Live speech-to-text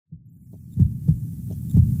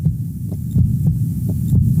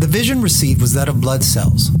The vision received was that of blood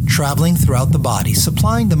cells, traveling throughout the body,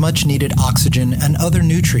 supplying the much-needed oxygen and other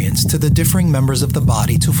nutrients to the differing members of the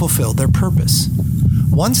body to fulfill their purpose.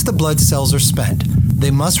 Once the blood cells are spent, they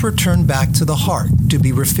must return back to the heart to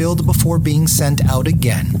be refilled before being sent out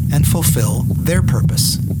again and fulfill their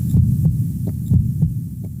purpose.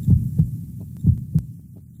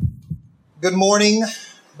 Good morning,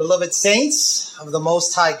 beloved saints of the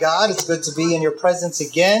Most High God. It's good to be in your presence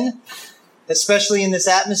again, especially in this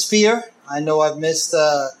atmosphere. I know I've missed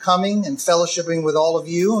coming and fellowshipping with all of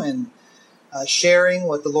you and sharing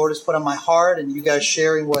what the Lord has put on my heart and you guys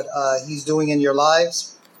sharing what He's doing in your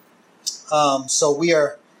lives. So we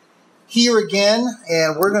are here again,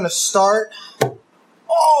 and we're going to start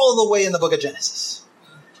all the way in the book of Genesis.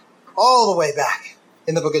 All the way back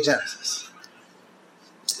in the book of Genesis.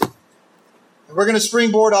 We're going to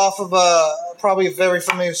springboard off of probably a very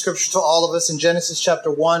familiar scripture to all of us in Genesis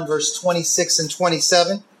chapter 1, verse 26 and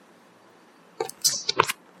 27. It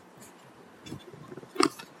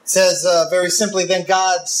says very simply, "Then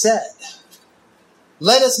God said,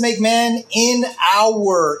 'Let us make man in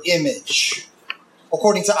our image,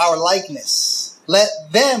 according to our likeness. Let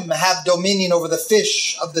them have dominion over the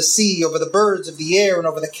fish of the sea, over the birds of the air, and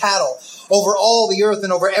over the cattle, over all the earth,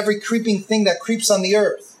 and over every creeping thing that creeps on the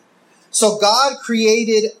earth.' So God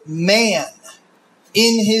created man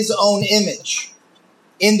in His own image.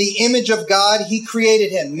 In the image of God, He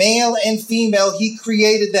created him. Male and female, He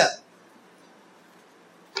created them."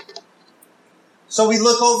 So we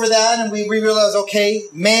look over that and we realize, okay,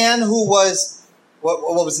 man who was, what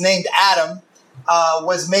was named Adam,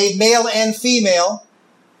 was made male and female.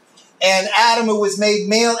 And Adam, who was made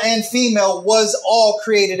male and female, was all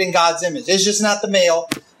created in God's image. It's just not the male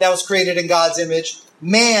that was created in God's image.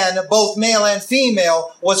 Man, both male and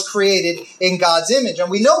female, was created in God's image. And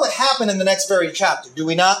we know what happened in the next very chapter, do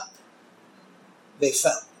we not? They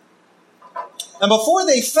fell. And before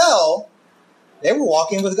they fell, they were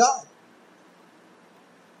walking with God.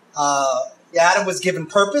 Adam was given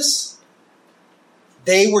purpose.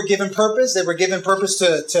 They were given purpose. They were given purpose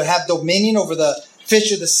to have dominion over the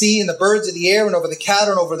fish of the sea and the birds of the air and over the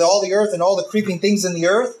cattle and over all the earth and all the creeping things in the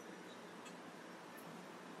earth.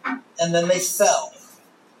 And then they fell.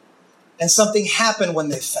 And something happened when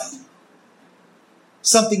they fell.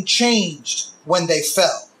 Something changed when they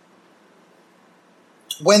fell.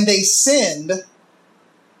 When they sinned,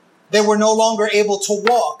 they were no longer able to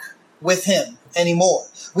walk with Him anymore.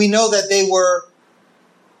 We know that they were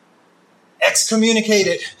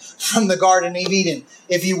excommunicated from the Garden of Eden,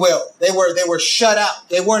 if you will. They were shut out.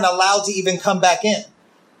 They weren't allowed to even come back in.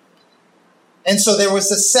 And so there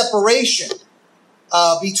was a separation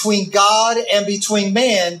between God and between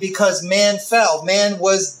man because man fell. Man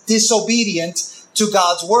was disobedient to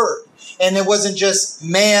God's word. And it wasn't just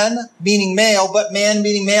man, meaning male, but man,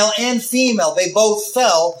 meaning male and female. They both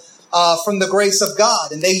fell from the grace of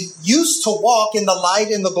God. And they used to walk in the light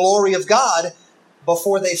and the glory of God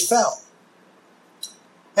before they fell.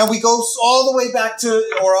 And we go all the way back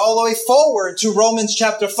all the way forward to Romans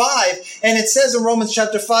chapter 5. And it says in Romans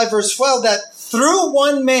chapter 5, verse 12, that through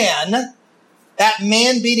one man, that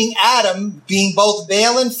man being Adam, being both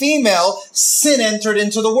male and female, sin entered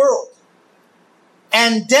into the world.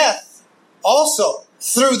 And death also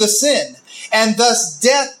through the sin. And thus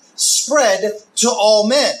death spread to all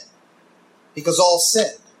men, because all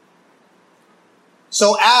sinned.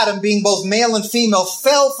 So Adam, being both male and female,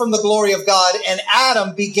 fell from the glory of God, and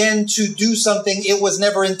Adam began to do something it was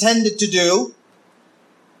never intended to do,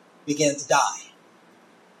 began to die.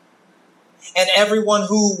 And everyone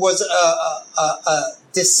who was a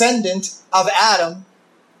descendant of Adam,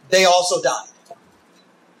 they also died.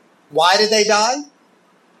 Why did they die?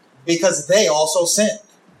 Because they also sinned.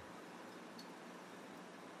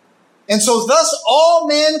 And so thus all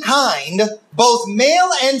mankind, both male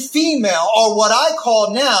and female, are what I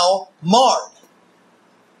call now marred.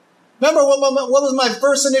 Remember what was my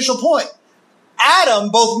first initial point? Adam,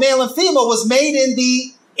 both male and female, was made in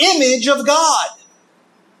the image of God.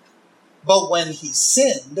 But when he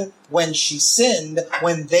sinned, when she sinned,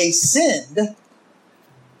 when they sinned,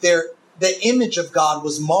 the image of God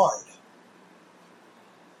was marred,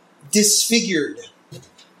 disfigured,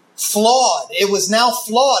 flawed. It was now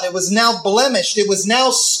flawed. It was now blemished. It was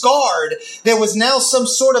now scarred. There was now some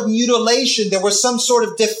sort of mutilation. There was some sort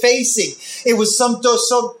of defacing. It was some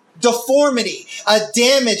deformity, a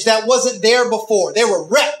damage that wasn't there before. They were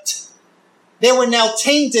wrecked. They were now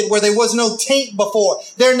tainted where there was no taint before.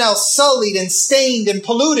 They're now sullied and stained and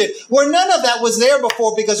polluted where none of that was there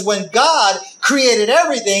before, because when God created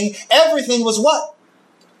everything, everything was what?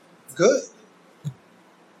 Good.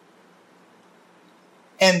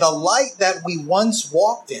 And the light that we once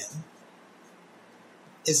walked in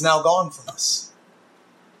is now gone from us.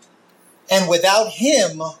 And without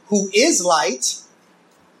him who is light,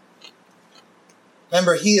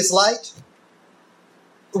 remember, he is light.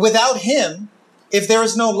 Without him, if there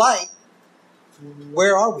is no light,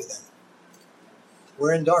 where are we then?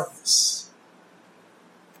 We're in darkness.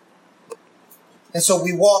 And so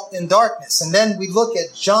we walked in darkness. And then we look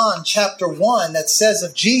at John chapter 1 that says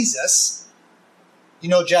of Jesus, you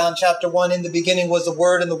know, John chapter 1, in the beginning was the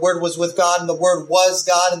Word, and the Word was with God, and the Word was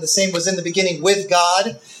God, and the same was in the beginning with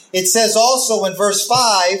God. It says also in verse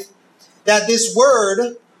 5 that this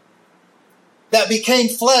Word that became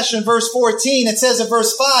flesh, in verse 14, it says in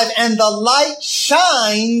verse 5, and the light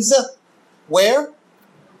shines where?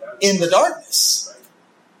 In the darkness.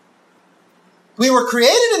 We were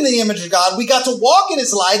created in the image of God. We got to walk in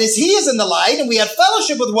his light as he is in the light, and we had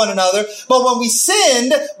fellowship with one another. But when we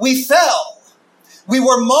sinned, we fell. We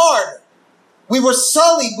were marred. We were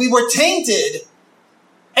sullied. We were tainted.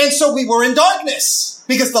 And so we were in darkness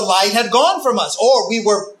because the light had gone from us, or we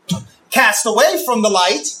were cast away from the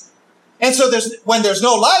light. And so when there's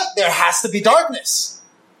no light, there has to be darkness.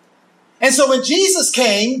 And so when Jesus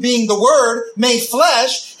came, being the Word made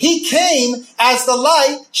flesh, he came as the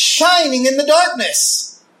light shining in the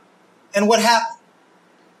darkness. And what happened?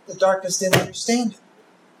 The darkness didn't understand it.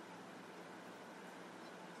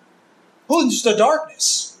 Who's the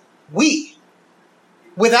darkness? We,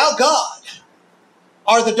 without God,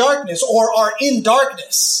 are the darkness, or are in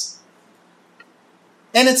darkness.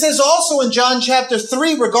 And it says also in John chapter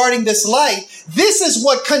 3 regarding this light, this is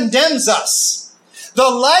what condemns us. The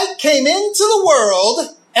light came into the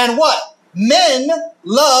world, and what? Men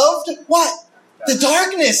loved what? The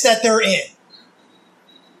darkness that they're in.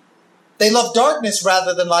 They love darkness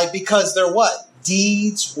rather than light because their what?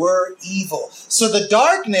 Deeds were evil. So the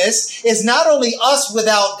darkness is not only us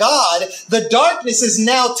without God, the darkness is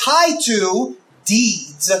now tied to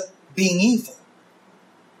deeds being evil.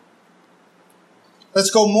 Let's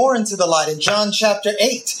go more into the light. In John chapter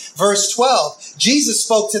 8, verse 12, Jesus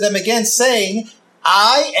spoke to them again saying,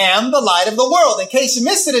 I am the light of the world. In case you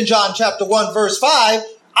missed it in John chapter 1, verse 5,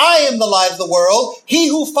 I am the light of the world. He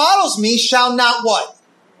who follows me shall not what?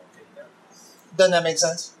 Doesn't that make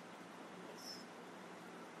sense?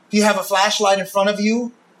 If you have a flashlight in front of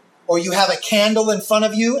you, or you have a candle in front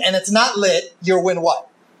of you, and it's not lit, you're in what?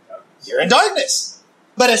 You're in darkness.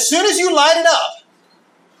 But as soon as you light it up,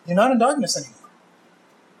 you're not in darkness anymore.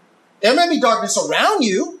 There may be darkness around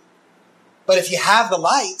you, but if you have the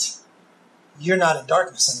light, you're not in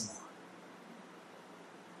darkness anymore.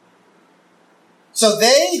 So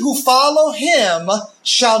they who follow him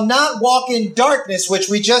shall not walk in darkness, which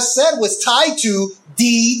we just said was tied to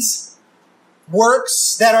deeds,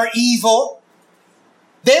 works that are evil.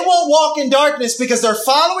 They won't walk in darkness because they're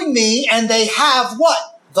following me, and they have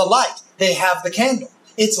what? The light. They have the candle.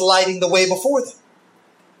 It's lighting the way before them.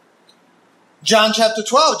 John chapter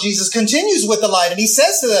 12, Jesus continues with the light, and he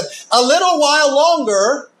says to them, a little while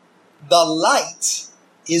longer, the light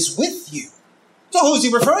is with you. So who's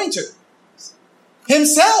he referring to?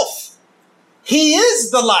 Himself. He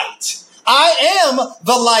is the light. I am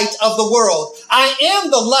the light of the world. I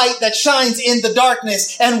am the light that shines in the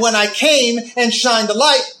darkness. And when I came and shined the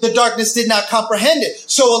light, the darkness did not comprehend it.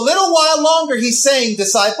 So a little while longer, he's saying,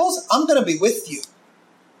 disciples, I'm going to be with you.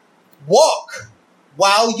 Walk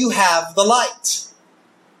while you have the light.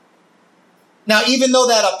 Now, even though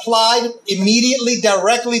that applied immediately,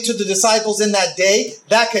 directly to the disciples in that day,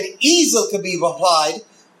 that could easily be applied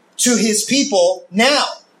to his people now.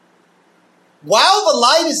 While the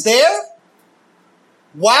light is there,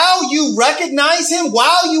 while you recognize him,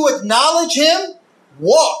 while you acknowledge him,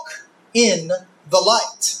 walk in the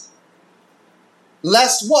light.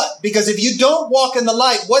 Lest what? Because if you don't walk in the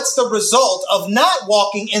light, what's the result of not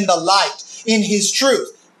walking in the light, in his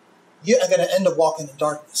truth? You're going to end up walking in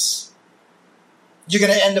darkness. You're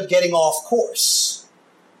going to end up getting off course.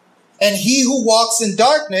 And he who walks in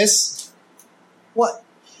darkness, what?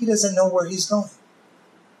 He doesn't know where he's going.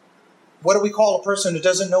 What do we call a person who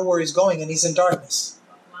doesn't know where he's going and he's in darkness?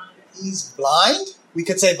 He's blind. We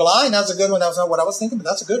could say blind. That's a good one. That was not what I was thinking, but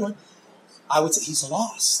that's a good one. I would say he's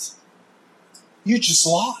lost. You're just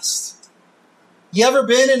lost. You ever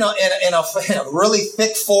been in a really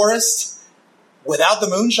thick forest without the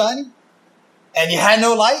moon shining and you had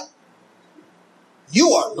no light? You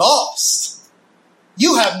are lost.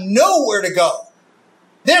 You have nowhere to go.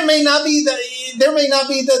 There may not be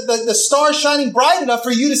the stars shining bright enough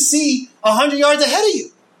for you to see 100 yards ahead of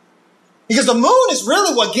you. Because the moon is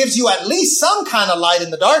really what gives you at least some kind of light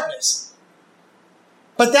in the darkness.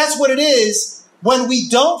 But that's what it is when we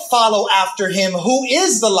don't follow after him, who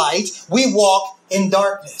is the light, we walk in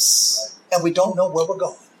darkness and we don't know where we're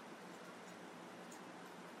going.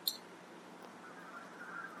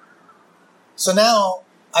 So now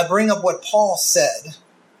I bring up what Paul said.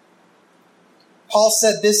 Paul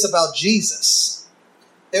said this about Jesus.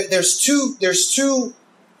 There's two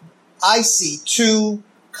I see two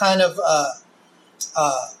kind of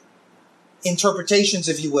interpretations,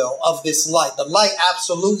 if you will, of this light. The light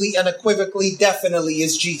absolutely, unequivocally, definitely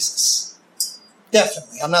is Jesus.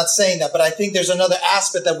 Definitely. I'm not saying that, but I think there's another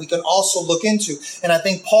aspect that we can also look into. And I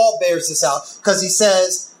think Paul bears this out because he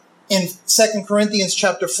says in 2 Corinthians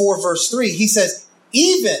chapter 4, verse 3, he says,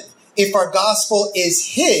 even if our gospel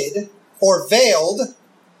is hid or veiled,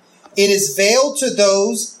 it is veiled to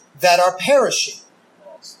those that are perishing,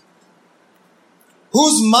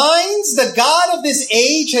 whose minds the God of this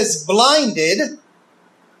age has blinded.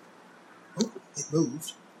 Ooh, it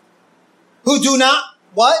moved. Who do not,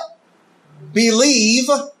 what? Believe,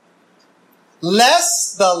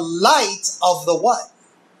 lest the light of the what?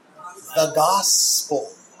 The gospel.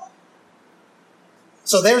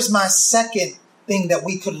 So there's my second thing that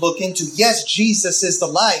we could look into. Yes, Jesus is the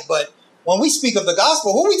light, but when we speak of the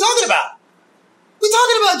gospel, who are we talking about? We're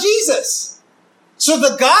talking about Jesus. So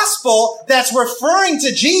the gospel that's referring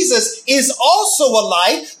to Jesus is also a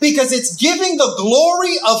light because it's giving the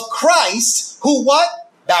glory of Christ, who what?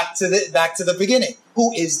 Back to the beginning.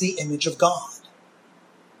 Who is the image of God.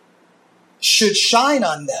 Should shine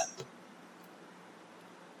on them.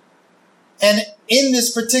 And in this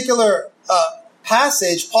particular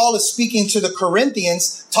passage, Paul is speaking to the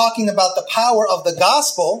Corinthians, talking about the power of the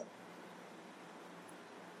gospel.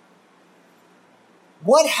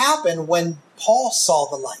 What happened when Paul saw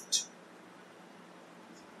the light?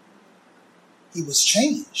 He was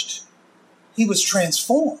changed. He was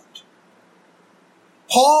transformed.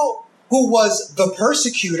 Paul, who was the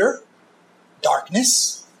persecutor,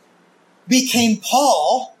 darkness, became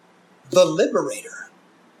Paul, the liberator.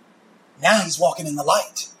 Now he's walking in the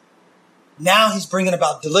light. Now he's bringing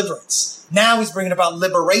about deliverance. Now he's bringing about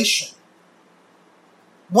liberation.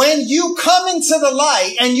 When you come into the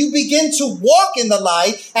light and you begin to walk in the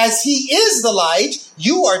light as he is the light,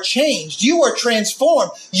 you are changed. You are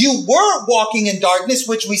transformed. You were walking in darkness,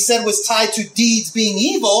 which we said was tied to deeds being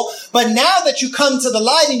evil. But now that you come to the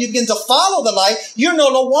light and you begin to follow the light, you're no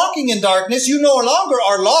longer walking in darkness. You no longer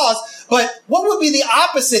are lost. But what would be the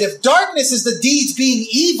opposite? If darkness is the deeds being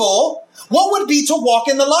evil, what would it be to walk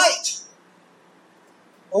in the light?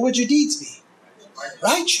 What would your deeds be?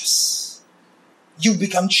 Righteous. You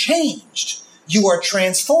become changed. You are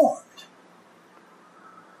transformed.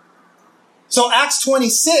 So Acts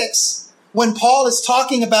 26, when Paul is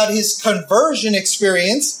talking about his conversion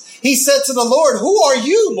experience, he said to the Lord, "Who are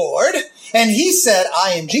you, Lord?" And he said,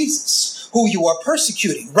 "I am Jesus, who you are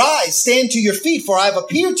persecuting. Rise, stand to your feet, for I have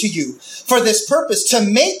appeared to you for this purpose, to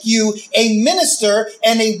make you a minister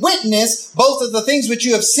and a witness, both of the things which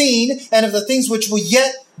you have seen and of the things which will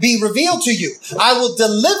yet be revealed to you. I will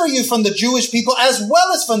deliver you from the Jewish people as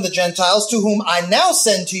well as from the Gentiles, to whom I now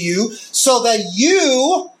send to you, so that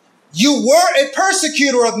you were a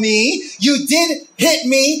persecutor of me. You did hit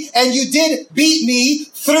me and you did beat me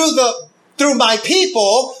through my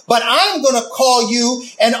people, but I'm going to call you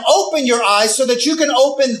and open your eyes so that you can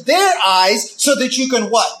open their eyes so that you can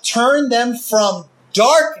what? Turn them from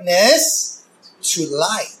darkness to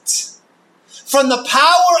light. From the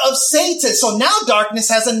power of Satan. So now darkness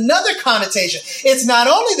has another connotation. It's not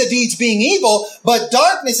only the deeds being evil, but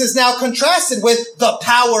darkness is now contrasted with the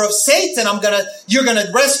power of Satan. You're going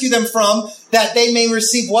to rescue them from, that they may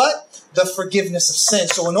receive what? The forgiveness of sin.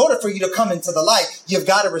 So in order for you to come into the light, you've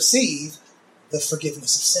got to receive the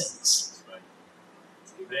forgiveness of sins.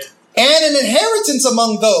 Amen. And an inheritance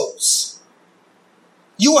among those.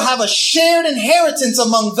 You will have a shared inheritance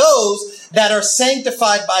among those that are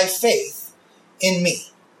sanctified by faith in me.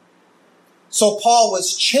 So Paul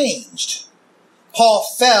was changed. Paul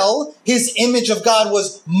fell. His image of God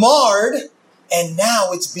was marred. And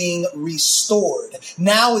now it's being restored.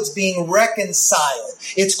 Now it's being reconciled.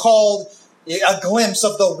 It's called a glimpse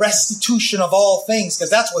of the restitution of all things, because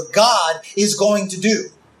that's what God is going to do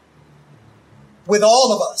with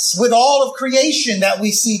all of us, with all of creation that we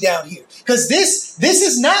see down here. Because this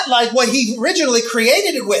is not like what he originally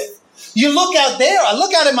created it with. You look out there, I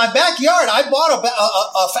look out in my backyard. I bought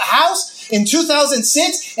a house in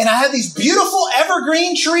 2006 and I had these beautiful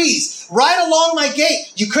evergreen trees right along my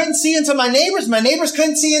gate. You couldn't see into my neighbors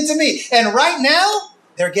couldn't see into me. And right now,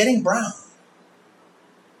 they're getting brown.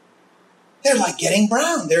 They're like getting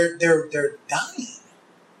brown. They're dying.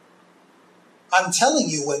 I'm telling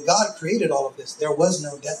you, when God created all of this, there was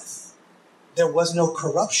no death. there was no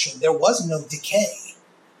corruption. There was no decay.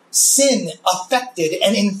 Sin affected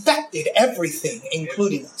and infected everything,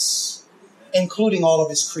 including us, including all of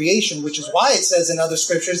his creation, which is why it says in other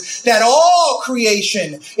scriptures that all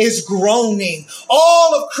creation is groaning.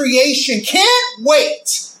 All of creation can't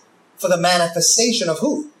wait for the manifestation of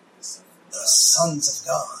who? The sons of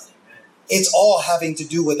God. It's all having to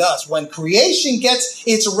do with us. When creation gets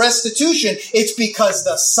its restitution, it's because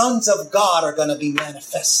the sons of God are going to be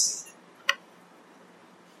manifested.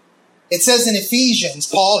 It says in Ephesians,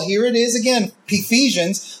 Paul, here it is again,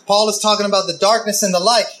 Ephesians, Paul is talking about the darkness and the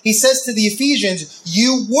light. He says to the Ephesians,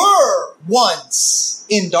 you were once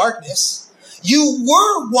in darkness. You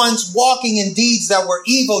were once walking in deeds that were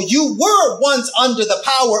evil. You were once under the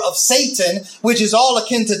power of Satan, which is all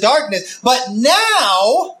akin to darkness. But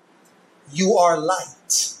now you are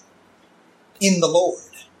light in the Lord.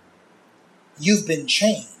 You've been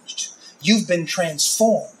changed. You've been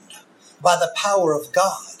transformed by the power of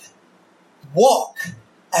God. Walk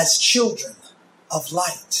as children of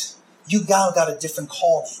light. You now got a different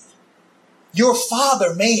calling. Your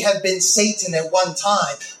father may have been Satan at one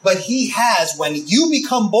time, but he has, when you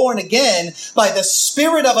become born again by the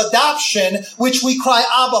spirit of adoption, which we cry,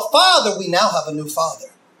 Abba, Father, we now have a new father.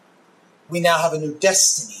 We now have a new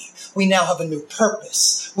destiny. We now have a new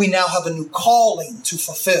purpose. We now have a new calling to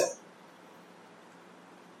fulfill.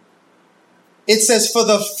 It says, for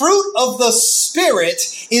the fruit of the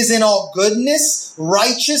Spirit is in all goodness,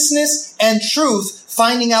 righteousness, and truth,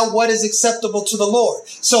 finding out what is acceptable to the Lord.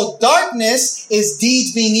 So darkness is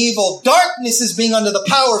deeds being evil. Darkness is being under the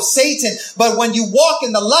power of Satan. But when you walk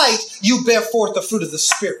in the light, you bear forth the fruit of the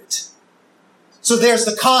Spirit. So there's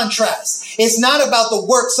the contrast. It's not about the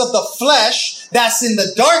works of the flesh that's in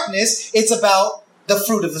the darkness. It's about the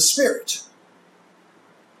fruit of the Spirit,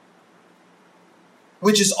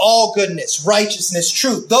 which is all goodness, righteousness,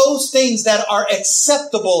 truth. Those things that are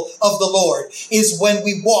acceptable of the Lord is when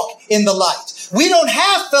we walk in the light. We don't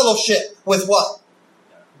have fellowship with what?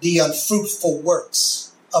 The unfruitful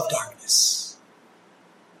works of darkness.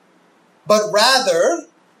 But rather,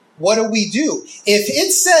 what do? If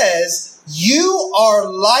it says, you are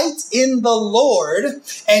light in the Lord,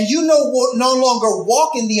 and you no longer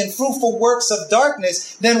walk in the unfruitful works of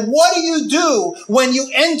darkness, then what do you do when you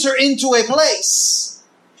enter into a place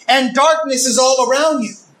and darkness is all around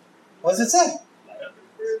you? What does it say?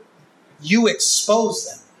 You expose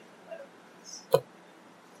them.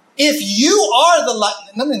 If you are the light,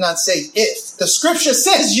 let me not say if. The scripture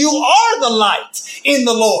says you are the light in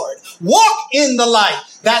the Lord. Walk in the light.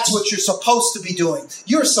 That's what you're supposed to be doing.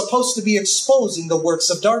 You're supposed to be exposing the works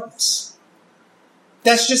of darkness.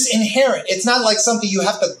 That's just inherent. It's not like something you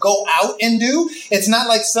have to go out and do. It's not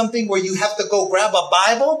like something where you have to go grab a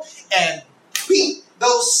Bible and beat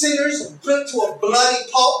those sinners to a bloody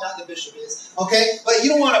pulp. Not the bishop is, okay? But you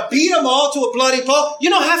don't want to beat them all to a bloody pulp. You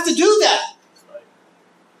don't have to do that.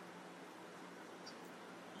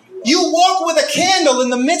 You walk with a candle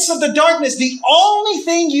in the midst of the darkness. The only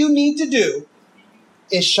thing you need to do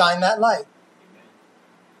is shine that light.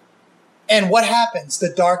 And what happens? The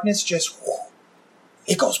darkness just,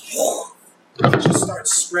 it goes, it just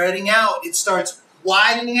starts spreading out. It starts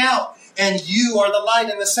widening out. And you are the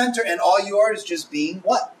light in the center, and all you are is just being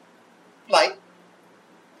what? Light.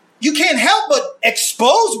 You can't help but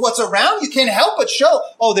expose what's around. You can't help but show,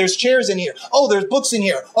 oh, there's chairs in here. Oh, there's books in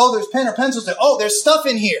here. Oh, there's pen or pencils there. Oh, there's stuff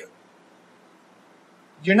in here.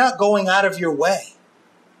 You're not going out of your way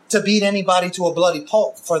to beat anybody to a bloody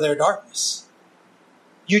pulp for their darkness.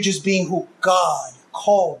 You're just being who God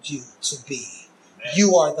called you to be. Amen.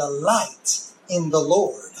 You are the light in the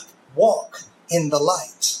Lord. Walk in the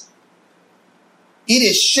light. It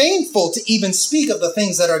is shameful to even speak of the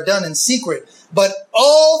things that are done in secret, but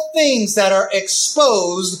all things that are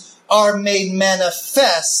exposed are made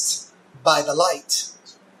manifest by the light.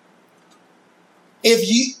 If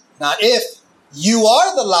you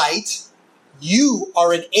are the light, you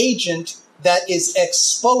are an agent that is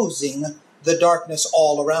exposing the darkness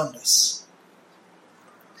all around us.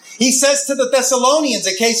 He says to the Thessalonians,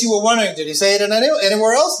 in case you were wondering, did he say it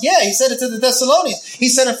anywhere else? Yeah, he said it to the Thessalonians. He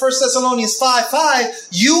said in 1 Thessalonians 5:5,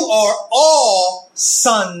 you are all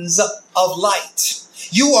sons of light.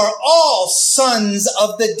 You are all sons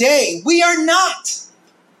of the day. We are not.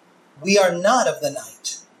 We are not of the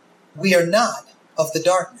night. We are not of the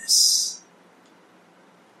darkness.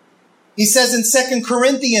 He says in 2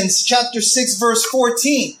 Corinthians chapter 6, verse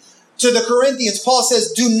 14, to the Corinthians, Paul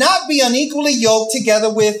says, do not be unequally yoked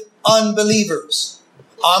together with unbelievers.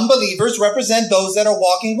 Unbelievers represent those that are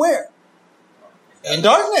walking where? In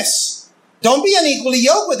darkness. Don't be unequally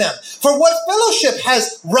yoked with them. For what fellowship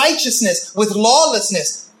has righteousness with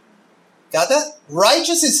lawlessness? Got that?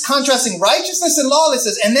 Righteous is contrasting righteousness and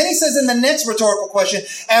lawlessness. And then he says in the next rhetorical question,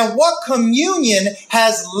 and what communion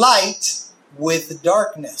has light with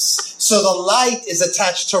darkness? So the light is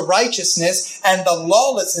attached to righteousness and the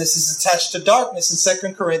lawlessness is attached to darkness in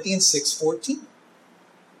 2 Corinthians 6:14.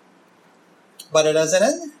 But it doesn't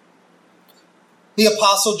end there. The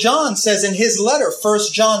Apostle John says in his letter, 1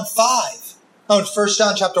 John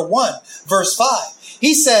chapter 1, verse 5,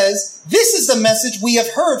 he says, this is the message we have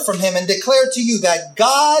heard from him and declared to you, that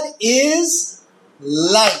God is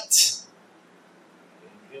light.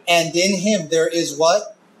 And in him there is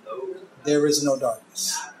what? There is no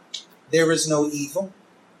darkness. There is no evil.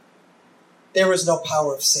 There is no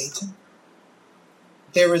power of Satan.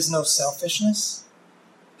 There is no selfishness.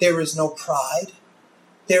 There is no pride.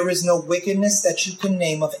 There is no wickedness that you can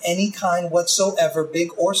name of any kind whatsoever, big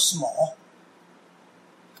or small.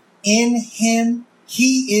 In him,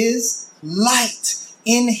 he is light.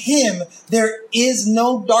 In him, there is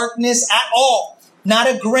no darkness at all. Not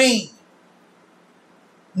a grain.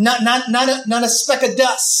 Not a speck of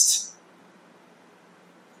dust.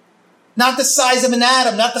 Not the size of an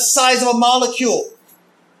atom. Not the size of a molecule.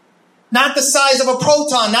 Not the size of a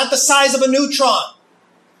proton. Not the size of a neutron.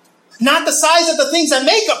 Not the size of the things that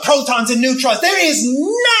make up protons and neutrons. There is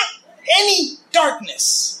not any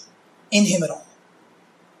darkness in him at all.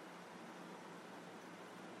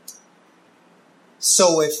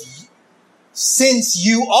 So since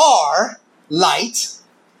you are light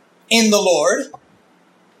in the Lord,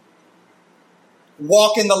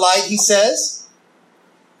 walk in the light, he says,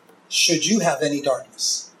 should you have any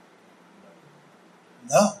darkness?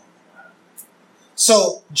 No.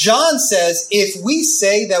 So John says, if we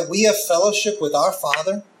say that we have fellowship with our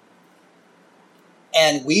Father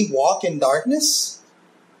and we walk in darkness,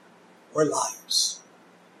 we're liars.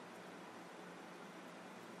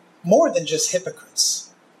 More than just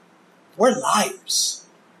hypocrites. We're liars.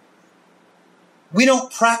 We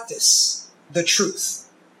don't practice the truth.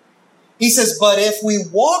 He says, but if we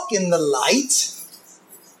walk in the light,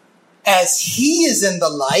 as he is in the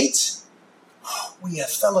light, we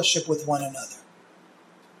have fellowship with one another.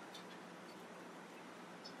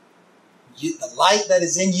 The light that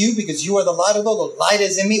is in you, because you are the light of the world, the light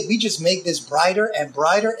is in me. We just make this brighter and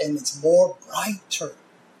brighter, and it's more brighter.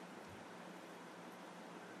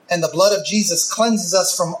 And the blood of Jesus cleanses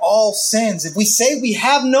us from all sins. If we say we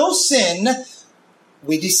have no sin,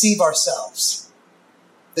 we deceive ourselves.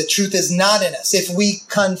 The truth is not in us. If we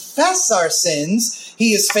confess our sins,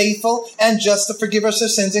 he is faithful and just to forgive us our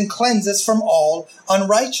sins and cleanse us from all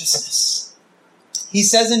unrighteousness. He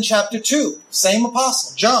says in chapter 2, same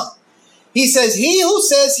apostle, John, he says, he who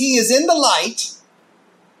says he is in the light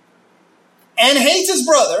and hates his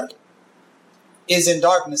brother is in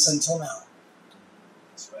darkness until now.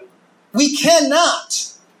 We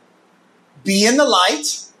cannot be in the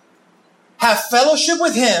light, have fellowship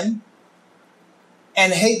with him,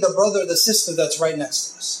 and hate the brother or the sister that's right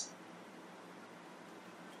next to us.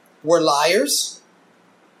 We're liars,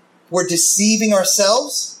 we're deceiving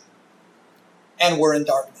ourselves, and we're in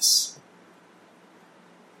darkness.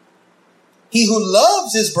 He who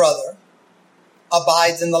loves his brother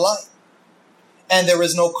abides in the light, and there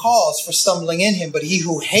is no cause for stumbling in him. But he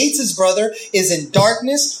who hates his brother is in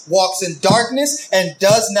darkness, walks in darkness, and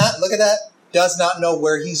does not know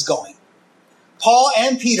where he's going. Paul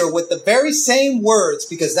and Peter with the very same words,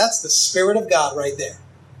 because that's the Spirit of God right there.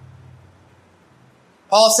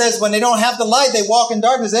 Paul says when they don't have the light, they walk in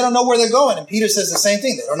darkness. They don't know where they're going. And Peter says the same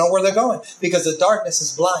thing. They don't know where they're going because the darkness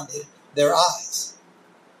has blinded their eyes.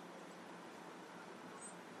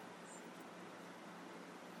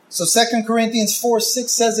 So 2 Corinthians 4:6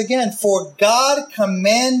 says again, for God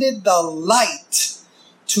commanded the light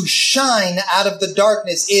to shine out of the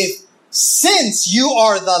darkness. Since you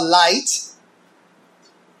are the light,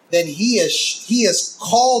 then he has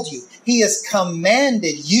called you. He has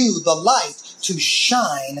commanded you, the light, to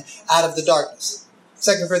shine out of the darkness.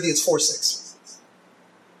 2 Corinthians 4:6.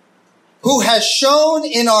 Who has shone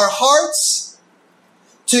in our hearts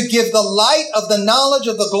to give the light of the knowledge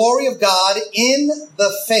of the glory of God in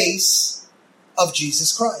the face of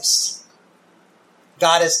Jesus Christ.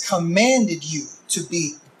 God has commanded you to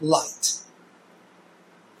be light.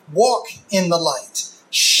 Walk in the light.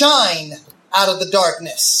 Shine out of the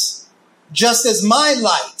darkness. Just as my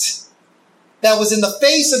light that was in the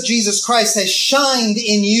face of Jesus Christ has shined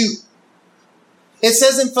in you. It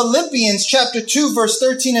says in Philippians chapter 2, verse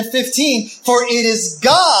 13 and 15, for it is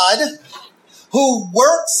God who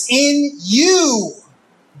works in you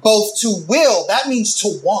both to will. That means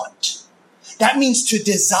to want. That means to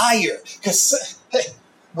desire. Because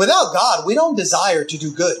without God, we don't desire to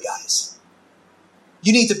do good, guys.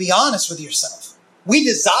 You need to be honest with yourself. We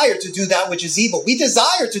desire to do that which is evil. We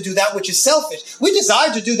desire to do that which is selfish. We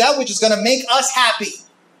desire to do that which is going to make us happy.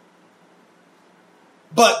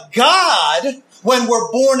 But God, when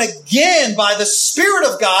we're born again by the Spirit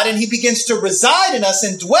of God and he begins to reside in us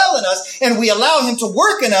and dwell in us and we allow him to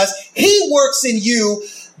work in us, he works in you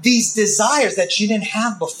these desires that you didn't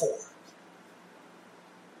have before.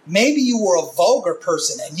 Maybe you were a vulgar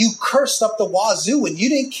person and you cursed up the wazoo and you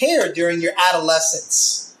didn't care during your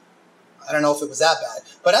adolescence. I don't know if it was that bad,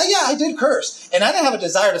 but I did curse and I didn't have a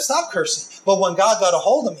desire to stop cursing. But when God got a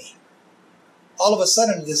hold of me, all of a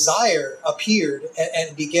sudden a desire appeared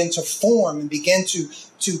and began to form and began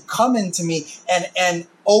to come into me. And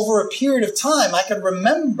over a period of time, I could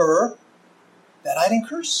remember that I didn't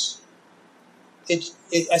curse.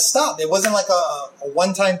 I stopped. It wasn't like a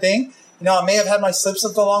one-time thing. You know, I may have had my slips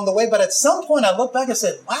up along the way, but at some point I looked back and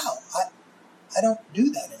said, wow, I don't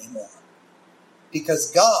do that anymore.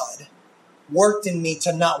 Because God worked in me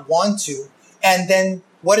to not want to. And then,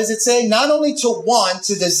 what does it say? Not only to want,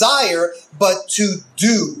 to desire, but to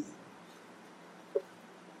do.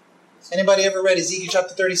 Anybody ever read Ezekiel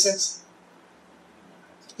chapter 36?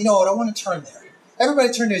 You know what? I want to turn there.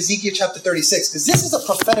 Everybody turn to Ezekiel chapter 36, because this is a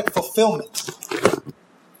prophetic fulfillment.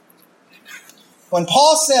 When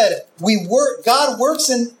Paul said, God works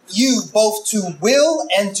in you both to will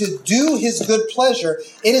and to do his good pleasure,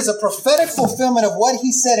 it is a prophetic fulfillment of what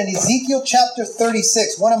he said in Ezekiel chapter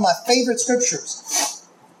 36, one of my favorite scriptures.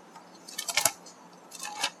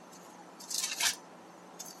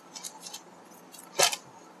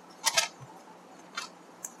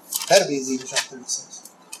 That'll be Ezekiel chapter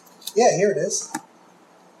 36. Yeah, here it is.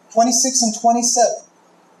 26 and 27.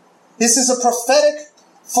 This is a prophetic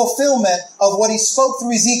fulfillment of what he spoke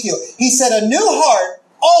through Ezekiel. He said, a new heart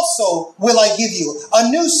also will I give you. A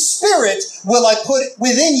new spirit will I put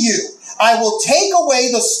within you. I will take away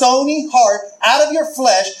the stony heart out of your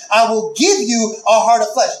flesh. I will give you a heart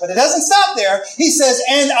of flesh. But it doesn't stop there. He says,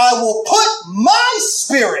 and I will put my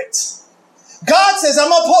spirit. God says, I'm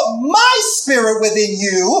going to put my spirit within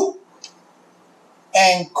you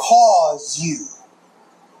and cause you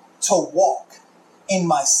to walk in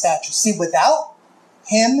my statutes. See, without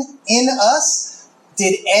him in us,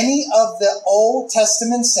 did any of the Old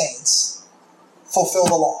Testament saints fulfill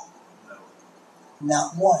the law?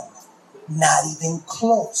 Not one. Not even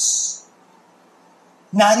close.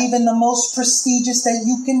 Not even the most prestigious that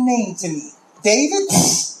you can name to me. David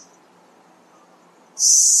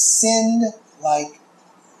sinned like,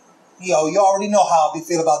 you already know how we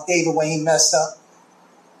feel about David when he messed up.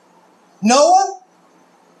 Noah,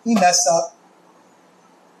 he messed up.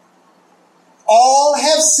 All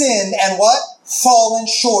have sinned and what? Fallen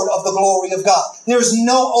short of the glory of God. There's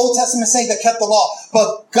no Old Testament saint that kept the law.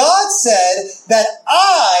 But God said that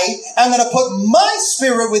I am going to put my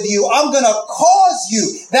spirit with you. I'm going to cause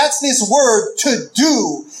you, that's this word, to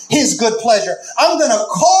do his good pleasure. I'm going to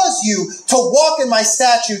cause you to walk in my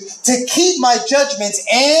statute, to keep my judgments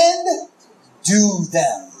and do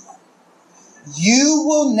them. You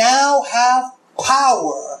will now have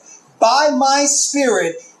power by my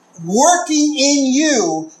spirit working in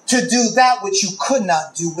you to do that which you could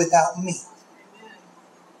not do without me.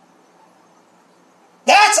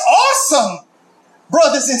 That's awesome,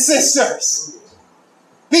 brothers and sisters.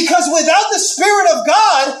 Because without the Spirit of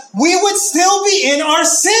God, we would still be in our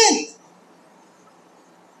sin.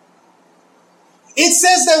 It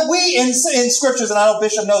says that we, in scriptures, and I know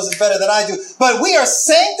Bishop knows it better than I do, but we are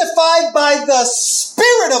sanctified by the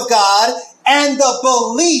Spirit of God and the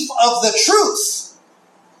belief of the truth.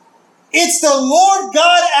 It's the Lord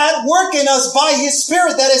God at work in us by his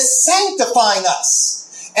Spirit that is sanctifying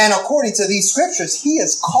us. And according to these scriptures, he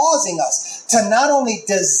is causing us to not only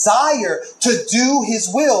desire to do his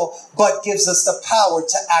will, but gives us the power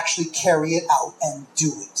to actually carry it out and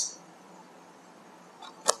do it.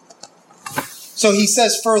 So he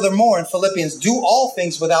says furthermore in Philippians, do all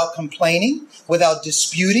things without complaining, without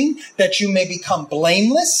disputing, that you may become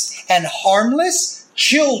blameless and harmless,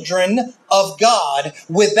 children of God,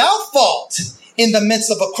 without fault, in the midst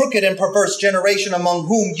of a crooked and perverse generation, among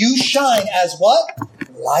whom you shine as what?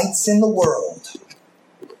 Lights in the world.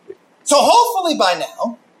 So hopefully by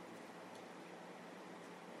now,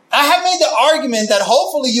 I have made the argument that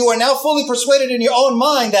hopefully you are now fully persuaded in your own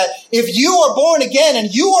mind that if you are born again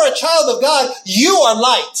and you are a child of God, you are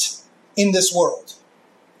light in this world.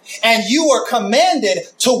 And you are commanded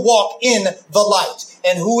to walk in the light.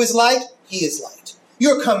 And who is light? He is light.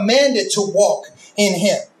 You're commanded to walk in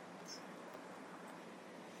him.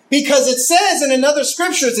 Because it says in another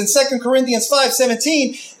scriptures in 2 Corinthians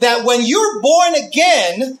 5:17 that when you're born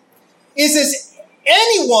again, it says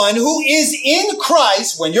anyone who is in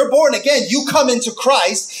Christ, when you're born again, you come into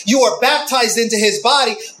Christ, you are baptized into his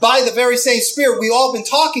body by the very same Spirit we've all been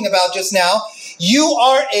talking about just now. You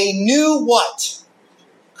are a new what?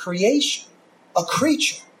 Creation, a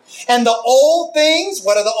creature. And the old things,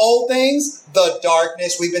 what are the old things? The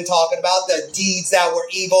darkness we've been talking about, the deeds that were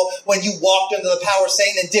evil, when you walked under the power of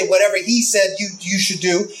Satan and did whatever he said you should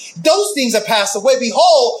do. Those things are passed away.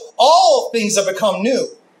 Behold, all things have become new.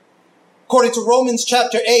 According to Romans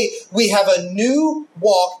chapter 8, we have a new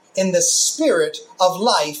walk in the spirit of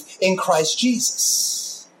life in Christ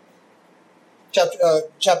Jesus.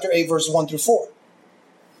 Chapter 8, verses 1 through 4.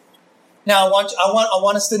 Now, I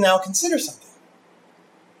want us to now consider something.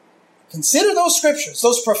 Consider those scriptures,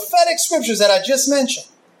 those prophetic scriptures that I just mentioned.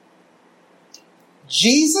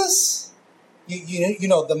 Jesus, you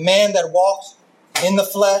know, the man that walked in the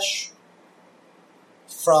flesh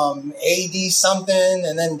from AD something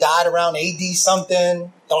and then died around AD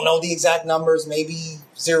something. Don't know the exact numbers, maybe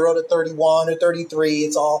 0 to 31 or 33.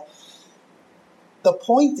 It's all. The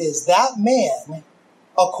point is that man,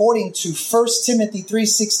 according to 1 Timothy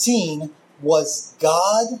 3:16, was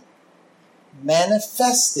God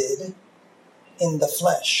manifested in the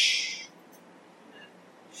flesh.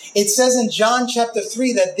 It says in John chapter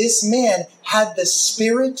 3 that this man had the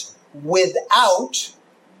Spirit without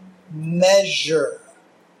measure,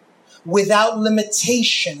 without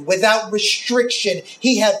limitation, without restriction.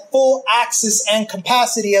 He had full access and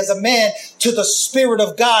capacity as a man to the Spirit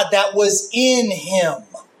of God that was in him.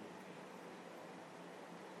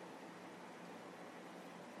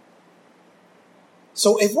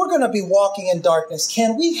 So if we're going to be walking in darkness,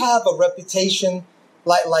 can we have a reputation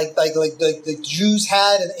like the Jews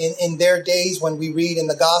had in their days when we read in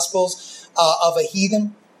the Gospels of a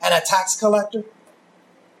heathen and a tax collector?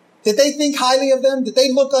 Did they think highly of them? Did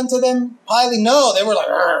they look unto them highly? No, they were like,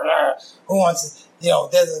 "Arr, arr. Who wants to,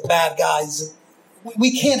 they're the bad guys."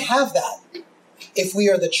 We can't have that if we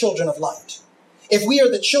are the children of light. If we are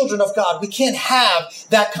the children of God, we can't have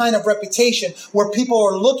that kind of reputation where people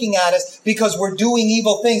are looking at us because we're doing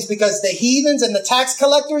evil things, because the heathens and the tax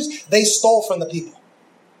collectors, they stole from the people.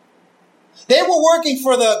 They were working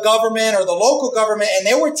for the government or the local government, and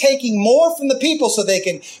they were taking more from the people so they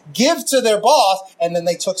can give to their boss, and then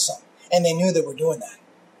they took some, and they knew they were doing that.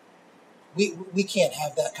 We can't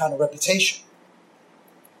have that kind of reputation.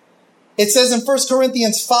 It says in 1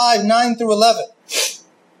 Corinthians 5, 9 through 11.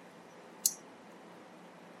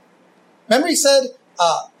 Remember he said,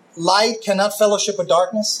 light cannot fellowship with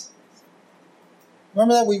darkness?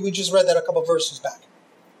 Remember that? We just read that a couple verses back.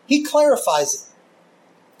 He clarifies it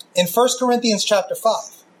in 1 Corinthians chapter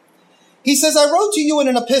 5. He says, I wrote to you in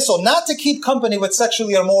an epistle not to keep company with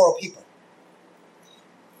sexually immoral people.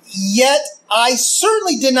 Yet I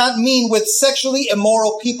certainly did not mean with sexually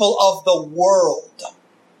immoral people of the world.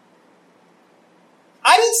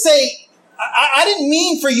 I didn't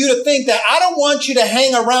mean for you to think that I don't want you to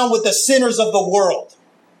hang around with the sinners of the world.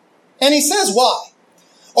 And he says why?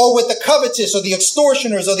 Or with the covetous or the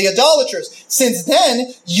extortioners or the idolaters, since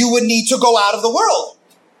then you would need to go out of the world.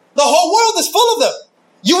 The whole world is full of them.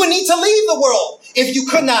 You would need to leave the world if you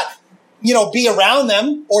could not, be around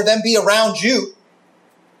them or them be around you.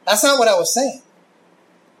 That's not what I was saying.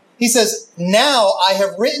 He says, now I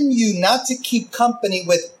have written you not to keep company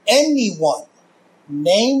with anyone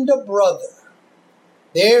named a brother.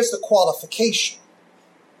 There's the qualification.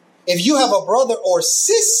 If you have a brother or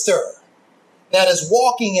sister that is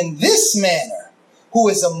walking in this manner, who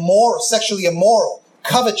is immoral, sexually immoral,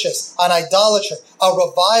 covetous, an idolater, a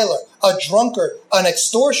reviler, a drunkard, an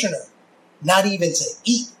extortioner, not even to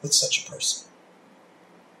eat with such a person.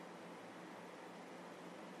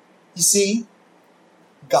 You see,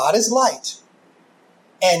 God is light,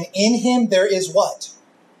 and in him there is what?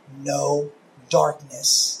 No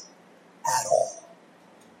darkness at all.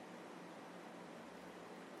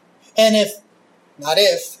 And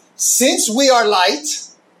since we are light,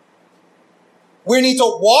 we need to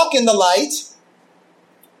walk in the light,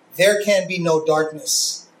 there can be no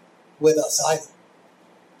darkness with us either.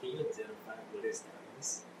 Can you identify what is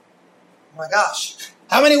darkness? Oh my gosh.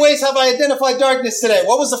 How many ways have I identified darkness today?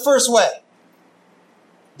 What was the first way?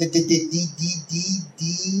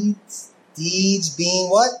 Deeds being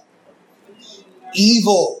what?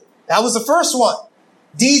 Evil. That was the first one.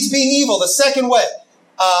 Deeds being evil. The second way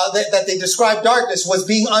that they described darkness was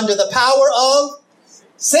being under the power of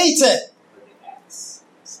Satan.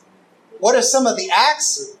 What are some of the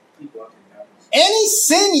acts? Any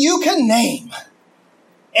sin you can name.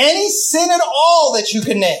 Any sin at all that you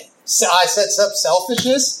can name. I said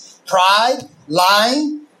selfishness, pride,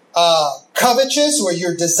 lying, covetous, where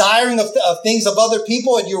you're desiring of things of other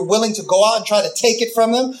people and you're willing to go out and try to take it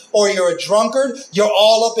from them, or you're a drunkard, you're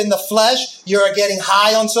all up in the flesh, you're getting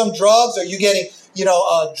high on some drugs, or you're getting,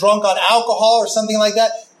 drunk on alcohol or something like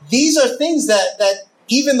that. These are things that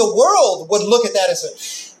even the world would look at that and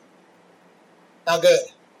say, not good,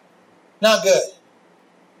 not good.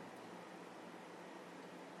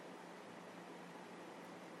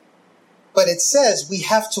 But it says we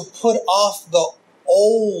have to put off the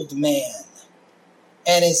old man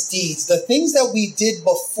and his deeds, the things that we did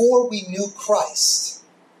before we knew Christ.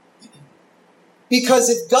 Because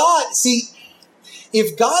if God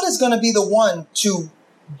is going to be the one to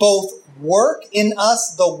both work in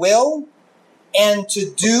us the will and to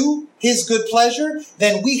do his good pleasure,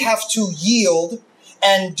 then we have to yield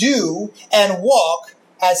and do and walk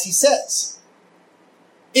as he says.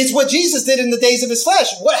 It's what Jesus did in the days of his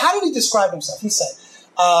flesh. How did he describe himself? He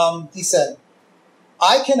said,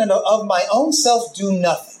 I can of my own self do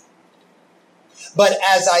nothing. But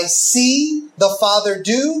as I see the Father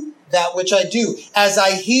do, that which I do. As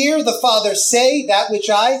I hear the Father say, that which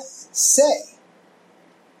I say.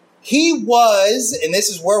 He was, and this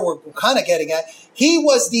is where we're kind of getting at, he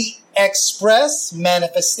was the express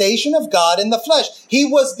manifestation of God in the flesh. He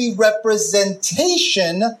was the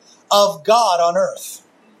representation of God on earth.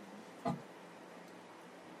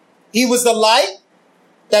 He was the light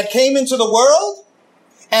that came into the world,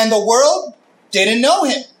 and the world didn't know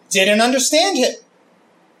him, didn't understand him.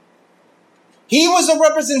 He was a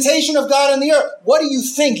representation of God on the earth. What do you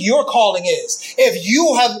think your calling is? If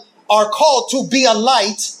you are called to be a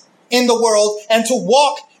light in the world and to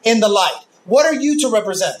walk in the light, what are you to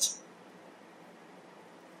represent?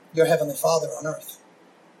 Your Heavenly Father on earth.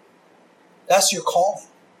 That's your calling.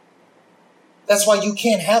 That's why you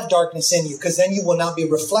can't have darkness in you, because then you will not be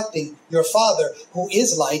reflecting your Father who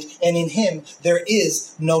is light, and in him there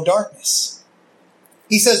is no darkness.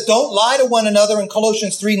 He says, don't lie to one another in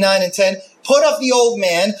Colossians 3, 9 and 10. Put off the old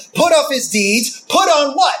man, put off his deeds, put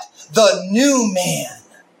on what? The new man.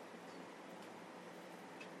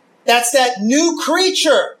 That's that new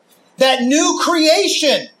creature, that new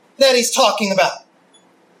creation that he's talking about,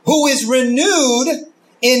 who is renewed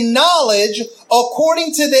in knowledge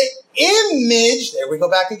according to the image, there we go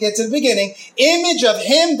back again to the beginning, image of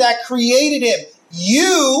him that created him.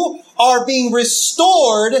 You are being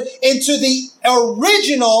restored into the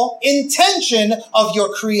original intention of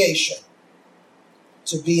your creation,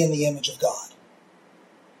 to be in the image of God.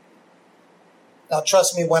 Now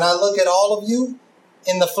trust me, when I look at all of you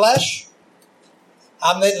in the flesh,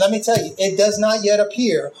 let me tell you, it does not yet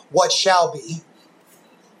appear what shall be.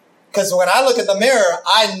 Because when I look at the mirror,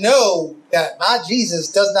 I know that my Jesus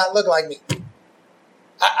does not look like me.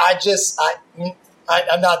 I'm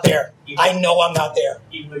not there. I know I'm not there.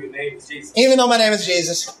 Even though your name is Jesus. Even though my name is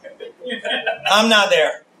Jesus, I'm not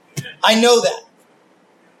there. I know that.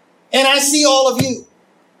 And I see all of you.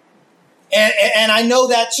 And I know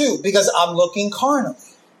that too, because I'm looking carnally.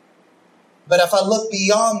 But if I look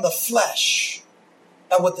beyond the flesh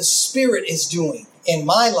at what the Spirit is doing in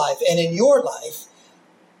my life and in your life,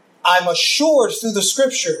 I'm assured through the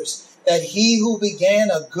scriptures that he who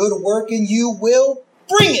began a good work in you will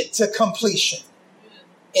bring it to completion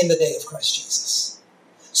in the day of Christ Jesus.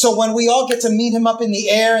 So when we all get to meet him up in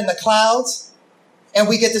the air in the clouds, and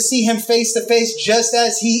we get to see him face to face just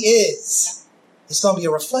as he is, it's going to be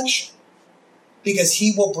a reflection, because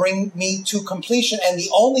he will bring me to completion. And the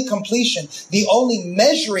only completion, the only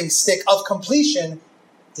measuring stick of completion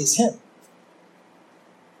is him.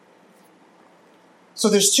 So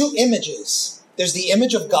there's two images. There's the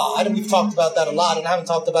image of God, and we've talked about that a lot, and I haven't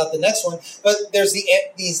talked about the next one, but there's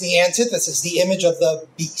the antithesis, the image of the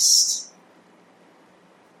beast.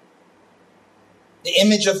 The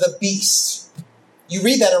image of the beast. You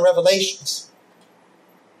read that in Revelations.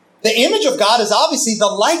 The image of God is obviously the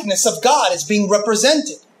likeness of God is being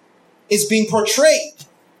represented, is being portrayed.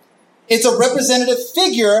 It's a representative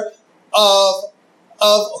figure of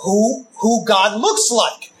who God looks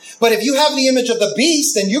like. But if you have the image of the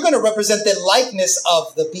beast, then you're going to represent the likeness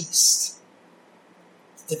of the beast.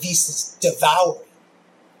 The beast is devouring.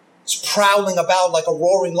 It's prowling about like a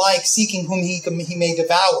roaring lion, seeking whom he may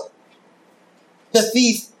devour. The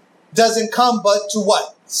thief doesn't come but to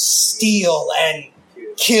what? Steal and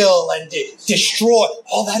kill and destroy.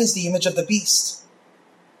 All that is the image of the beast.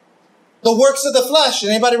 The works of the flesh.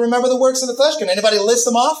 Anybody remember the works of the flesh? Can anybody list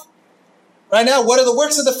them off? Right now, what are the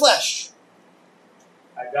works of the flesh?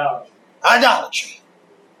 Idolatry.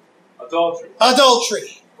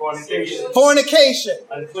 Adultery. Fornication.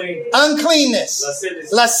 Uncleanness.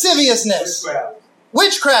 Lasciviousness.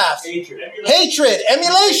 Witchcraft. Hatred.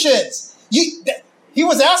 Emulations. He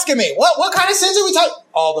was asking me, what kind of sins are we talking?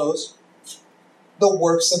 All those. The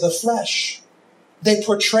works of the flesh. They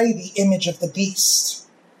portray the image of the beast.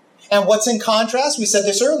 And what's in contrast? We said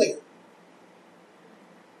this earlier.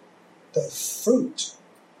 The fruit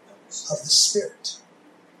of the Spirit.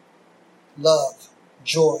 Love,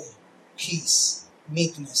 joy, peace,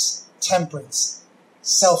 meekness, temperance,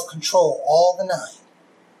 self-control, all the nine.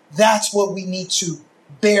 That's what we need to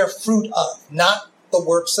bear fruit of. Not the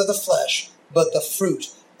works of the flesh, but the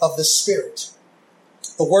fruit of the Spirit.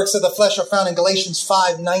 The works of the flesh are found in Galatians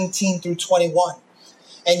 5:19 through 21.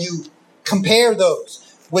 And you compare those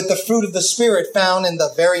with the fruit of the Spirit found in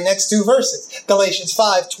the very next two verses, Galatians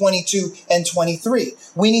 5:22 and 23.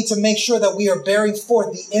 We need to make sure that we are bearing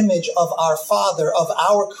forth the image of our Father, of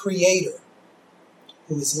our Creator,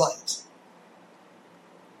 who is light.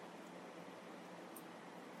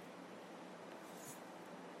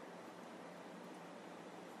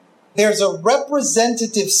 There's a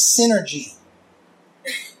representative synergy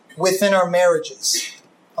within our marriages.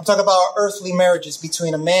 I'm talking about our earthly marriages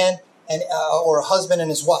between a man and or a husband and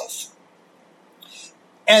his wife.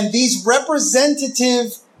 And these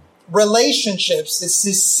representative relationships, this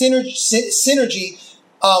synergy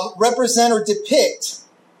represent or depict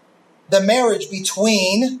the marriage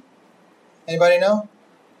between, anybody know?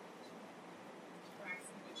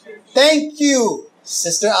 Thank you,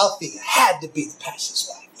 Sister Althea. Had to be the pastor's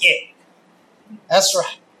wife. Yeah, that's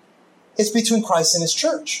right. It's between Christ and his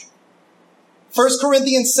church. 1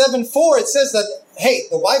 Corinthians 7:4, it says that, hey,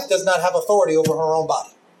 the wife does not have authority over her own body.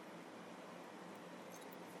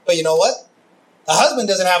 But you know what? The husband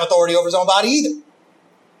doesn't have authority over his own body either.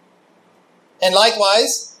 And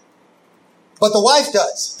likewise, but the wife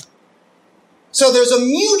does. So there's a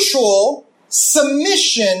mutual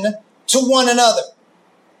submission to one another.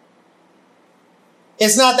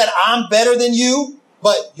 It's not that I'm better than you,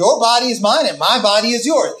 but your body is mine and my body is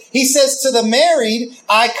yours. He says to the married,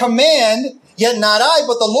 I command, yet not I,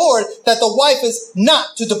 but the Lord, that the wife is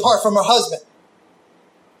not to depart from her husband.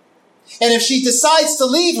 And if she decides to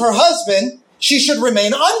leave her husband, she should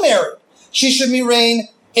remain unmarried. She should remain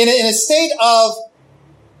in a state of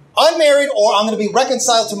unmarried, or I'm going to be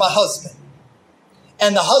reconciled to my husband.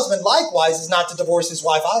 And the husband likewise is not to divorce his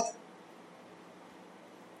wife either.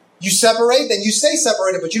 You separate, then you stay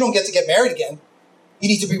separated, but you don't get to get married again. You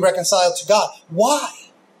need to be reconciled to God. Why?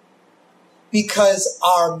 Because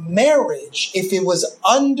our marriage, if it was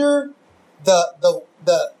under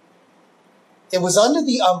it was under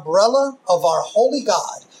the umbrella of our holy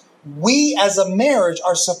God, we as a marriage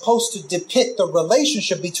are supposed to depict the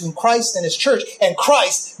relationship between Christ and his church, and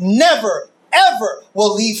Christ never, ever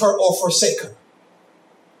will leave her or forsake her.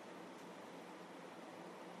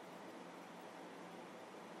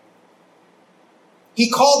 He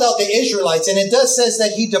called out the Israelites, and it does says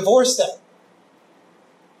that he divorced them.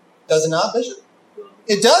 Does it not, Bishop?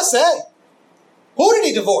 It does say. Who did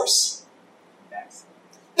he divorce?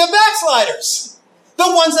 The backsliders. The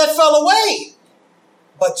ones that fell away.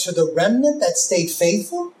 But to the remnant that stayed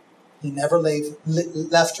faithful, he never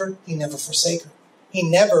left her. He never forsake her. He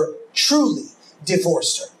never truly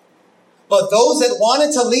divorced her. But those that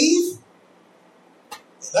wanted to leave,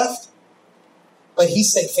 they left. But he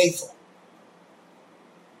stayed faithful.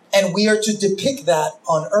 And we are to depict that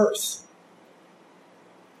on earth.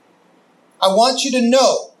 I want you to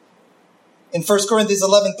know in 1 Corinthians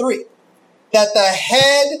 11:3 that the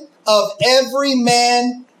head of every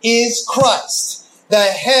man is Christ. The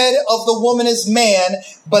head of the woman is man,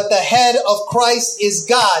 but the head of Christ is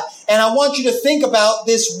God. And I want you to think about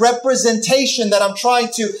this representation that I'm trying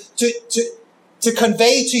to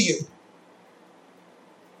convey to you.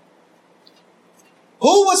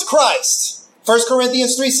 Who was Christ? 1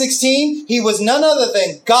 Corinthians 3:16, he was none other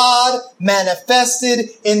than God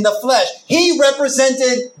manifested in the flesh. He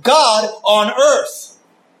represented God on earth.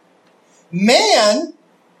 Man,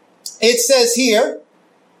 it says here,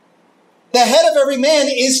 the head of every man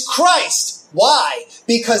is Christ. Why?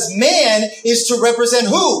 Because man is to represent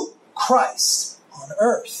who? Christ on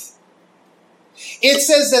earth. It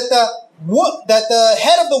says that the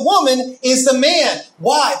head of the woman is the man.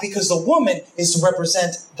 Why? Because the woman is to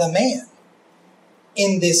represent the man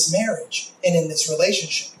in this marriage and in this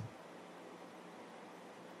relationship.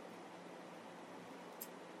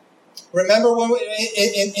 Remember when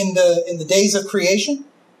in the days of creation,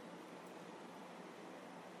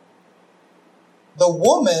 the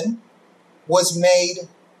woman was made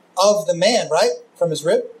of the man, right? From his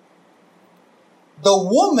rib. The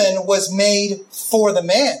woman was made for the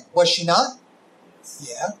man, was she not?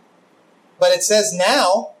 Yeah. But it says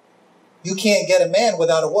now you can't get a man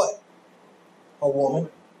without a what? A woman.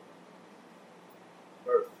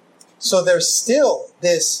 So there's still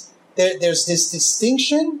there's this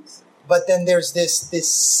distinction, but then there's this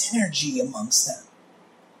synergy amongst them.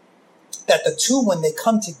 That the two, when they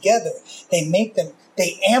come together,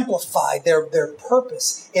 they amplify their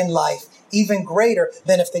purpose in life even greater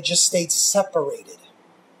than if they just stayed separated.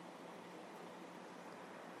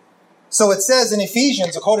 So it says in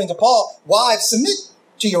Ephesians, according to Paul, wives, submit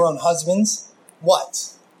to your own husbands.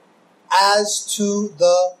 What? As to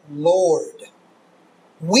the Lord.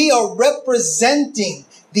 We are representing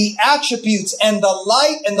the attributes and the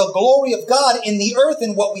light and the glory of God in the earth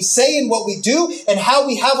in what we say and what we do and how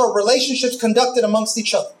we have our relationships conducted amongst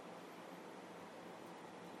each other.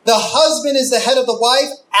 The husband is the head of the wife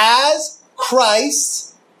as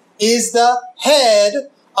Christ is the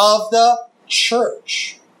head of the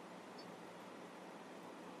church.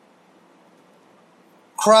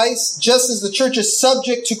 Christ, just as the church is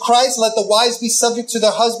subject to Christ, let the wives be subject to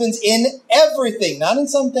their husbands in everything. Not in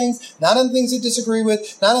some things, not in things we disagree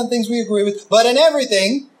with, not in things we agree with, but in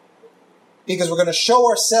everything. Because we're going to show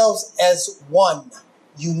ourselves as one,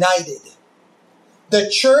 united. The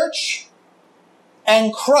church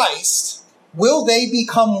and Christ, will they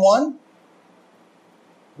become one?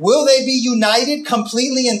 Will they be united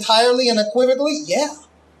completely, entirely, and unequivocally? Yeah.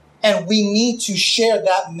 And we need to share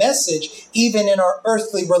that message even in our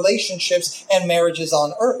earthly relationships and marriages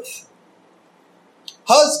on earth.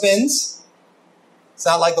 Husbands, it's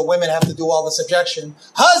not like the women have to do all the subjection.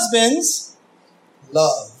 Husbands,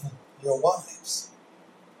 love your wives.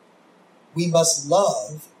 We must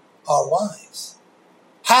love our wives.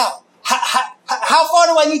 How? How far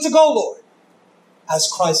do I need to go, Lord?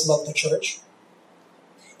 As Christ loved the church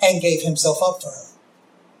and gave himself up for her.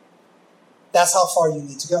 That's how far you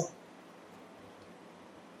need to go.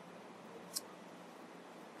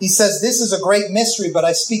 He says, this is a great mystery, but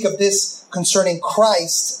I speak of this concerning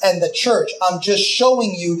Christ and the church. I'm just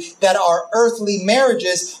showing you that our earthly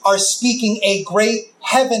marriages are speaking a great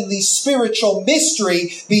heavenly spiritual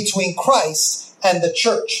mystery between Christ and the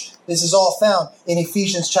church. This is all found in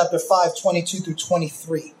Ephesians chapter 5, 22 through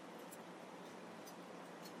 23.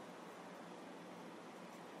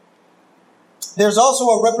 There's also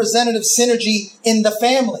a representative synergy in the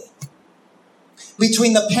family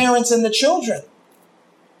between the parents and the children.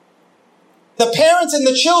 The parents and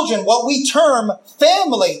the children, what we term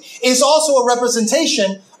family, is also a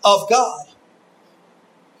representation of God.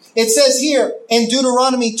 It says here in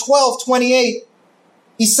Deuteronomy 12:28,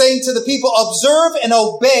 he's saying to the people, observe and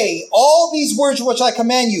obey all these words which I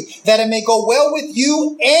command you, that it may go well with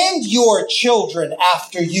you and your children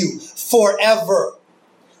after you forever,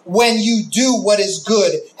 when you do what is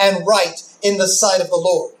good and right in the sight of the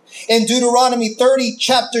Lord. In Deuteronomy 30,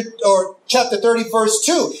 chapter 30, verse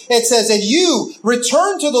 2, it says, and you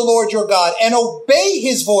return to the Lord your God and obey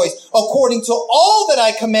his voice according to all that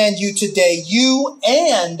I command you today, you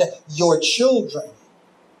and your children,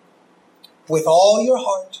 with all your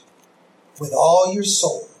heart, with all your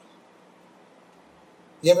soul.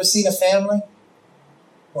 You ever seen a family?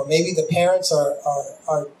 Or maybe the parents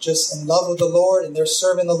are just in love with the Lord and they're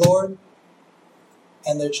serving the Lord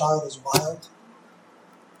and their child is wild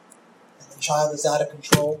and the child is out of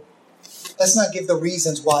control. Let's not give the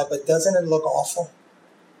reasons why, but doesn't it look awful?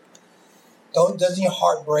 Doesn't your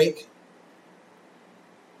heart break?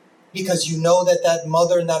 Because you know that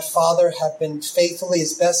mother and that father have been faithfully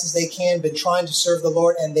as best as they can, been trying to serve the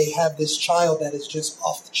Lord, and they have this child that is just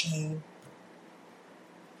off the chain.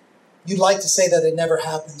 You'd like to say that it never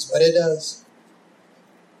happens, but it does.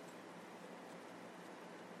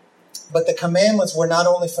 But the commandments were not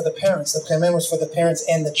only for the parents, the commandments for the parents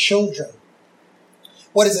and the children.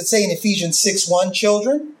 What does it say in Ephesians 6:1?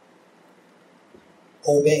 Children,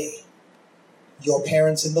 obey your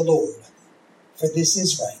parents in the Lord, for this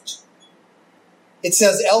is right. It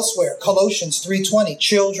says elsewhere, Colossians 3:20,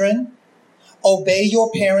 children, obey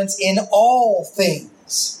your parents in all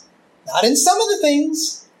things. Not in some of the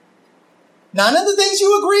things, not in the things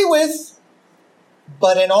you agree with,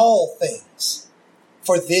 but in all things.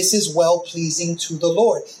 For this is well-pleasing to the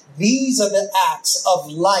Lord. These are the acts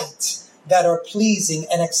of light that are pleasing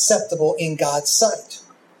and acceptable in God's sight.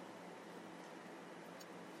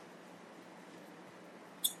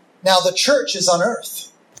 Now the church is on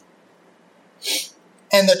earth.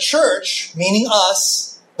 And the church, meaning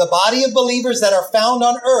us, the body of believers that are found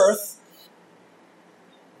on earth,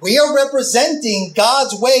 we are representing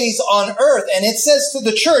God's ways on earth. And it says to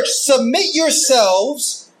the church, submit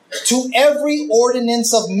yourselves to every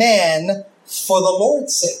ordinance of man for the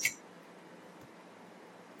Lord's sake.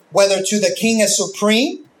 Whether to the king as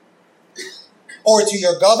supreme or to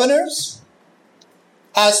your governors,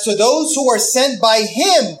 as to those who are sent by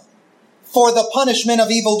him for the punishment of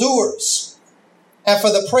evildoers, and for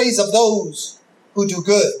the praise of those who do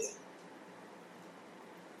good.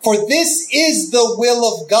 For this is the will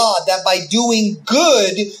of God, that by doing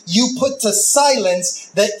good, you put to silence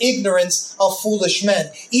the ignorance of foolish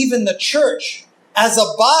men. Even the church, as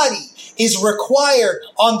a body, is required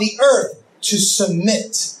on the earth to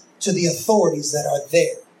submit to the authorities that are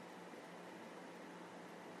there.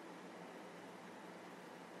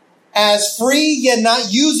 As free, yet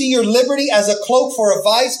not using your liberty as a cloak for a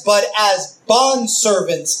vice, but as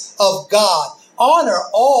bondservants of God. Honor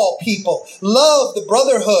all people. Love the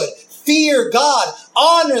brotherhood. Fear God.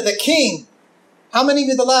 Honor the king. How many of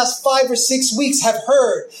you the last 5 or 6 weeks have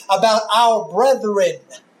heard about our brethren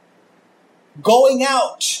going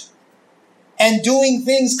out and doing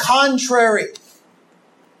things contrary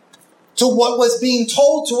to what was being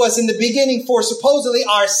told to us in the beginning for supposedly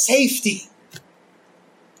our safety?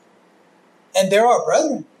 And they're our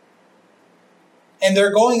brethren. And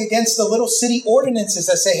they're going against the little city ordinances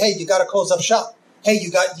that say, hey, you got to close up shop. Hey,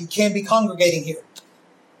 you can't be congregating here.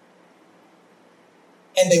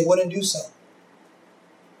 And they wouldn't do so.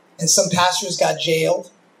 And some pastors got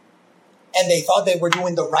jailed. And they thought they were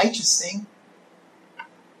doing the righteous thing.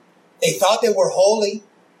 They thought they were holy.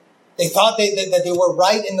 They thought that they were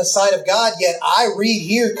right in the sight of God. Yet I read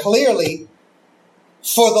here clearly,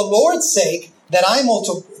 for the Lord's sake, that I'm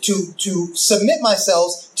to submit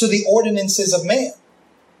myself to the ordinances of man.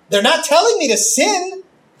 They're not telling me to sin.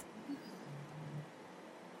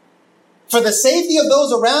 For the safety of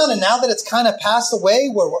those around, and now that it's kind of passed away,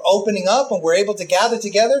 where we're opening up and we're able to gather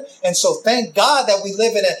together. And so thank God that we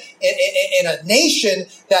live in a nation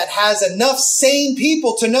that has enough sane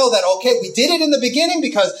people to know that, okay, we did it in the beginning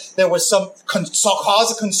because there was some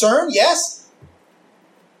cause of concern, yes.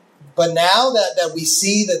 But now that we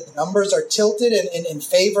see that the numbers are tilted in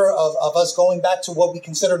favor of us going back to what we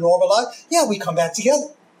consider normal life, yeah, we come back together.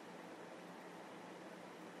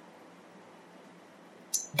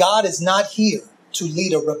 God is not here to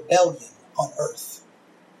lead a rebellion on earth.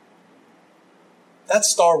 That's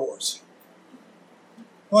Star Wars. You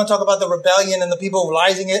want to talk about the rebellion and the people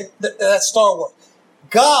rising it? That's Star Wars.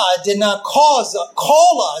 God did not call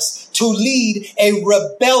us to lead a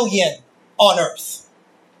rebellion on earth.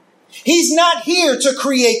 He's not here to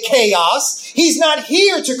create chaos. He's not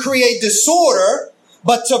here to create disorder,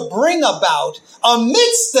 but to bring about,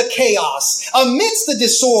 amidst the chaos, amidst the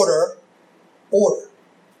disorder, order.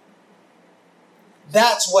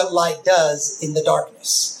 That's what light does in the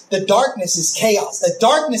darkness. The darkness is chaos. The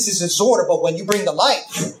darkness is disorder, but when you bring the light,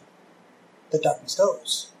 the darkness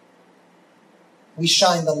goes. We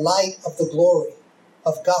shine the light of the glory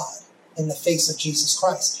of God in the face of Jesus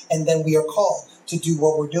Christ, and then we are called to do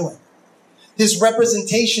what we're doing. This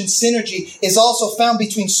representation synergy is also found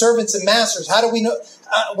between servants and masters. How do we know?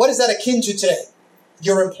 What is that akin to today?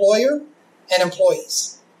 Your employer and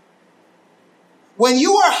employees. When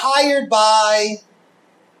you are hired by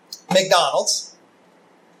McDonald's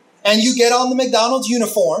and you get on the McDonald's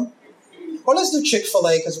uniform, or let's do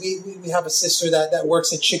Chick-fil-A because we have a sister that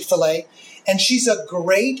works at Chick-fil-A, and she's a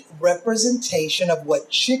great representation of what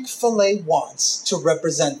Chick-fil-A wants to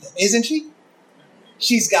represent them, isn't she?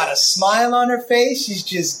 She's got a smile on her face. She's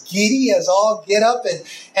just giddy as all get up,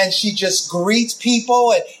 and she just greets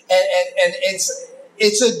people, and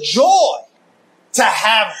it's a joy to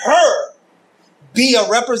have her be a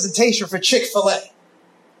representation for Chick-fil-A.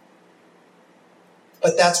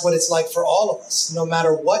 But that's what it's like for all of us, no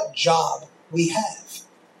matter what job we have.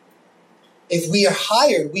 If we are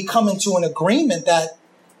hired, we come into an agreement that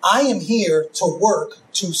I am here to work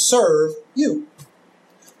to serve you,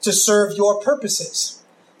 to serve your purposes,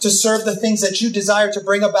 to serve the things that you desire to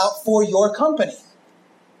bring about for your company.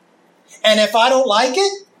 And if I don't like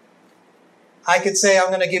it, I could say I'm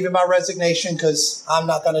going to give you my resignation because I'm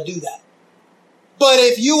not going to do that. But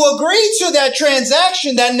if you agree to that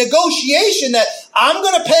transaction, that negotiation, that I'm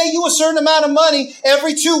going to pay you a certain amount of money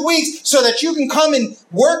every 2 weeks so that you can come and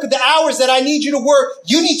work the hours that I need you to work,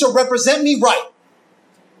 you need to represent me right.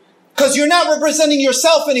 Because you're not representing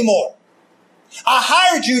yourself anymore. I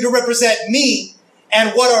hired you to represent me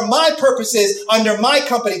and what are my purposes under my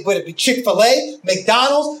company, whether it be Chick-fil-A,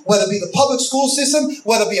 McDonald's, whether it be the public school system,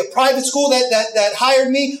 whether it be a private school that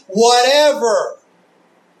hired me, whatever.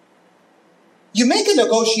 You make a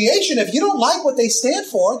negotiation. If you don't like what they stand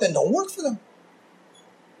for, then don't work for them.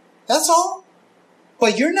 That's all.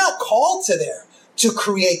 But you're not called to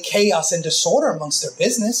create chaos and disorder amongst their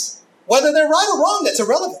business. Whether they're right or wrong, that's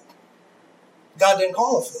irrelevant. God didn't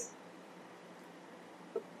call it for that.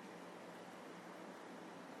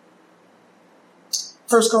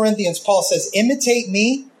 1 Corinthians, Paul says, imitate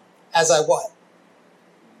me as I what?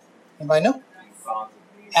 Anybody know? Follow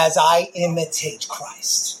me. As I imitate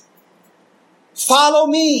Christ. Follow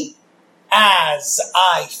me as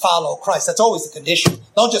I follow Christ. That's always the condition.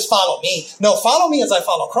 Don't just follow me. No, follow me as I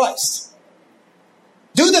follow Christ.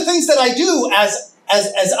 Do the things that I do as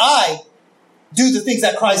I do the things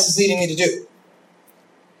that Christ is leading me to do.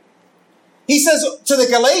 He says to the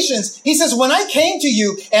Galatians, he says, when I came to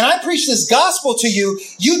you and I preached this gospel to you,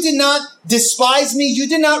 you did not despise me. You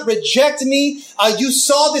did not reject me. You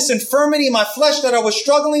saw this infirmity in my flesh that I was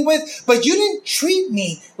struggling with, but you didn't treat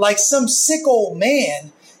me like some sick old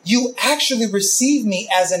man. You actually received me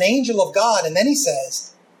as an angel of God. And then he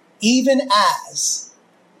says, even as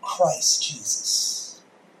Christ Jesus.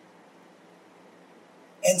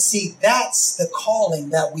 And see, that's the calling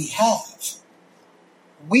that we have.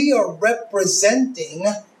 We are representing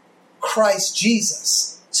Christ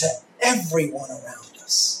Jesus to everyone around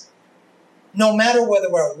us. No matter whether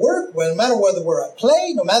we're at work, no matter whether we're at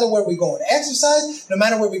play, no matter where we go and exercise, no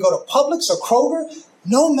matter where we go to Publix or Kroger,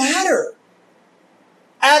 no matter.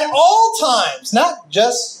 At all times, not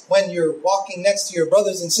just when you're walking next to your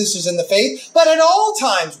brothers and sisters in the faith, but at all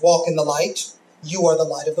times walk in the light. You are the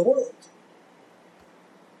light of the world.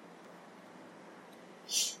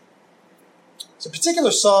 It's a particular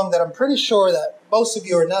song that I'm pretty sure that most of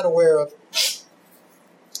you are not aware of.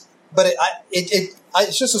 But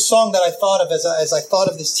it's just a song that I thought of as I thought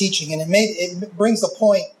of this teaching. And it brings the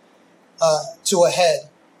point to a head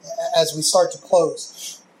as we start to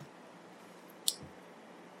close.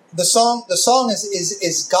 The song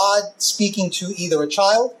is God speaking to either a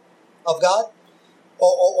child of God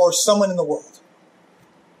or someone in the world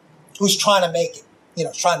who's trying to make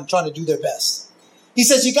it, trying to do their best. He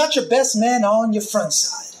says, you got your best man on your front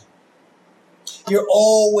side. You're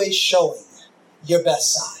always showing your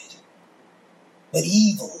best side. But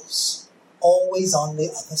evil's always on the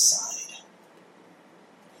other side.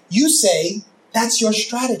 You say that's your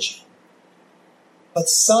strategy. But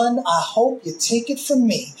son, I hope you take it from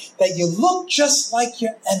me that you look just like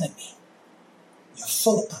your enemy. You're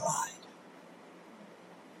full of pride.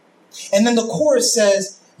 And then the chorus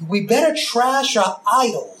says, we better trash our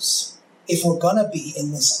idols if we're going to be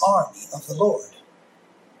in this army of the Lord.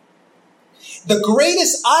 The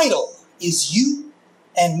greatest idol is you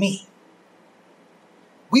and me.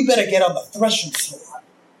 We better get on the threshing floor.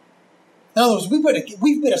 In other words,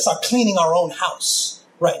 we better start cleaning our own house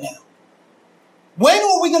right now. When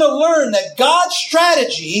are we going to learn that God's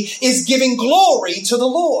strategy is giving glory to the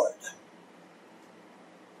Lord?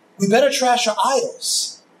 We better trash our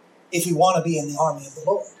idols if we want to be in the army of the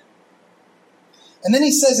Lord. And then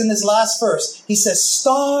he says in this last verse, he says,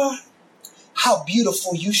 star, how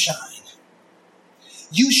beautiful you shine.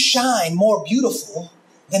 You shine more beautiful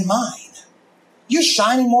than mine. You're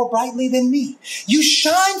shining more brightly than me. You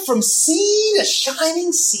shine from sea to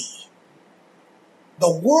shining sea.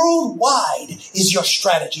 The worldwide is your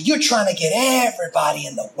strategy. You're trying to get everybody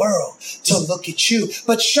in the world to look at you.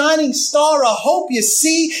 But shining star, I hope you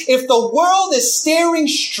see, if the world is staring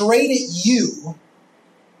straight at you,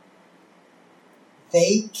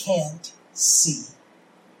 they can't see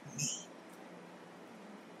me.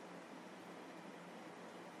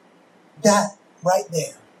 That right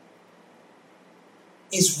there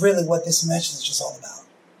is really what this message is all about.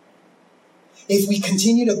 If we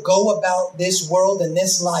continue to go about this world and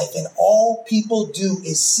this life and all people do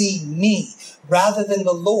is see me rather than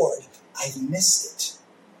the Lord, I've missed it.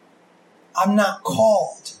 I'm not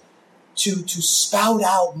called to spout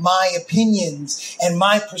out my opinions and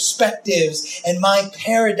my perspectives and my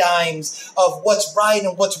paradigms of what's right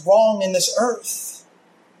and what's wrong in this earth.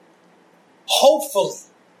 Hopefully,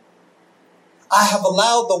 I have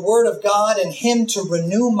allowed the word of God and him to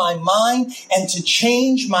renew my mind and to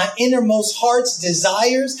change my innermost heart's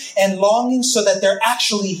desires and longings so that they're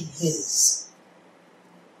actually his.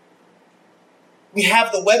 We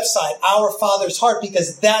have the website, Our Father's Heart,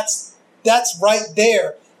 because that's right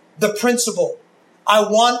there. The principle. I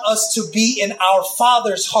want us to be in our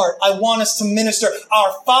Father's heart. I want us to minister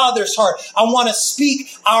our Father's heart. I want to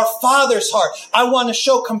speak our Father's heart. I want to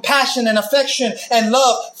show compassion and affection and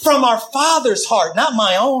love from our Father's heart, not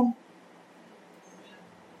my own.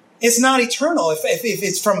 It's not eternal if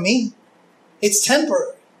it's from me. It's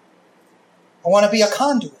temporary. I want to be a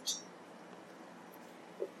conduit.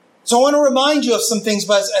 So I want to remind you of some things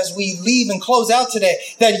as we leave and close out today,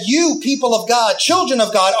 that you, people of God, children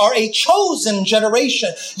of God, are a chosen generation.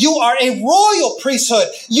 You are a royal priesthood.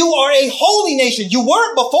 You are a holy nation. You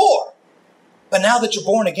weren't before, but now that you're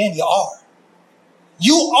born again, you are.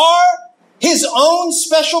 You are his own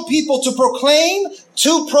special people to proclaim.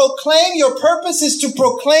 Your purpose is to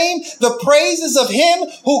proclaim the praises of him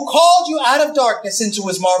who called you out of darkness into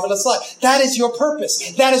his marvelous light. That is your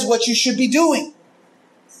purpose. That is what you should be doing.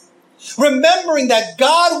 Remembering that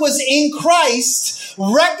God was in Christ,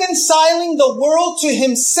 reconciling the world to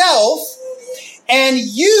himself, and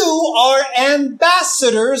you are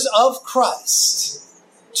ambassadors of Christ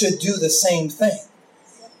to do the same thing.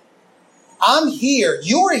 I'm here.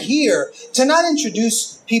 You're here to not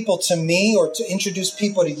introduce people to me or to introduce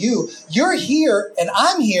people to you. You're here and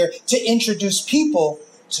I'm here to introduce people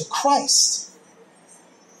to Christ.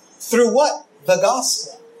 Through what? The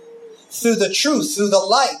gospel. Through the truth, through the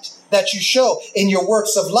light that you show in your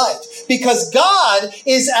works of light. Because God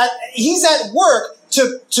he's at work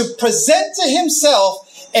to present to himself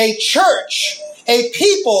a church, a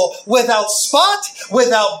people without spot,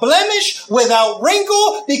 without blemish, without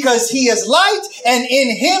wrinkle, because he is light and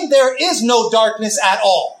in him there is no darkness at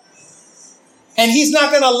all. And he's not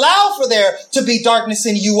going to allow for there to be darkness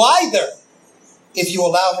in you either, if you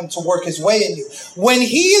allow him to work his way in you. When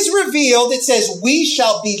he is revealed, it says we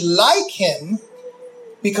shall be like him,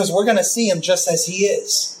 because we're going to see him just as he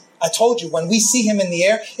is. I told you, when we see him in the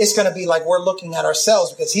air, it's going to be like we're looking at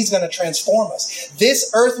ourselves, because he's going to transform us.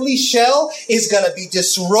 This earthly shell is going to be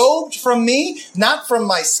disrobed from me, not from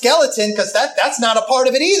my skeleton, because that's not a part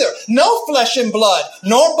of it either. No flesh and blood,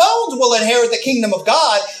 nor bones will inherit the kingdom of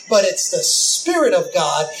God, but it's the Spirit of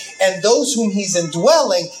God and those whom he's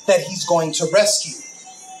indwelling that he's going to rescue.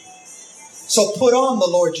 So put on the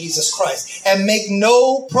Lord Jesus Christ and make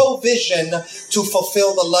no provision to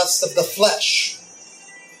fulfill the lust of the flesh.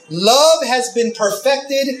 Love has been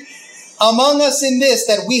perfected among us in this,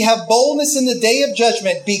 that we have boldness in the day of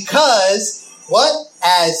judgment, because what?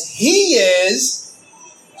 As he is,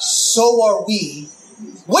 so are we.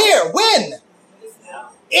 Where? When?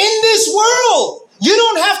 In this world. You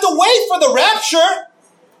don't have to wait for the rapture.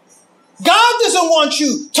 God doesn't want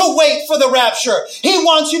you to wait for the rapture. He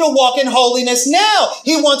wants you to walk in holiness now.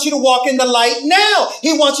 He wants you to walk in the light now.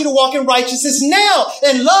 He wants you to walk in righteousness now,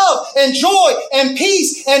 and love and joy and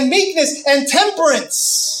peace and meekness and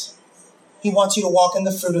temperance. He wants you to walk in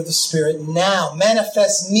the fruit of the Spirit now.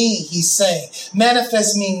 Manifest me, he's saying.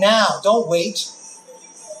 Manifest me now. Don't wait.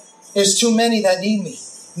 There's too many that need me.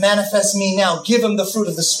 Manifest me now. Give them the fruit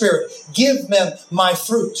of the Spirit. Give them my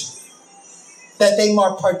fruit, that they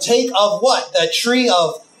might partake of what? The tree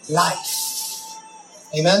of life.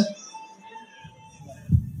 Amen?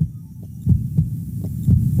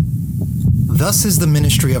 Thus is the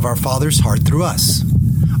ministry of our Father's heart through us.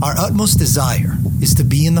 Our utmost desire is to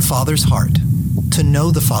be in the Father's heart, to know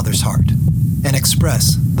the Father's heart, and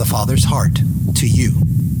express the Father's heart to you.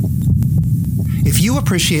 If you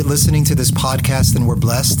appreciate listening to this podcast and were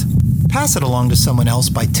blessed, pass it along to someone else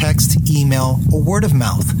by text, email, or word of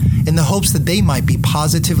mouth, in the hopes that they might be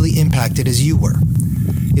positively impacted as you were.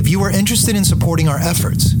 If you are interested in supporting our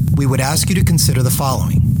efforts, we would ask you to consider the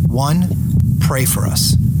following. 1, pray for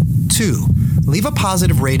us. 2, leave a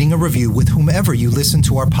positive rating or review with whomever you listen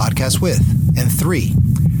to our podcast with. And 3,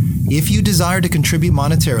 if you desire to contribute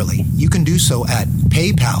monetarily, you can do so at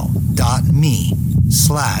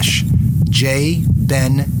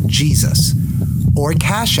paypal.me/JBenJesus or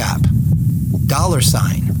Cash App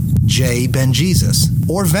 $JBenJesus,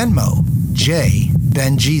 or Venmo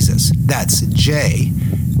JBenJesus. That's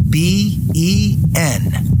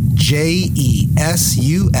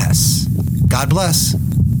JBenJesus. God bless.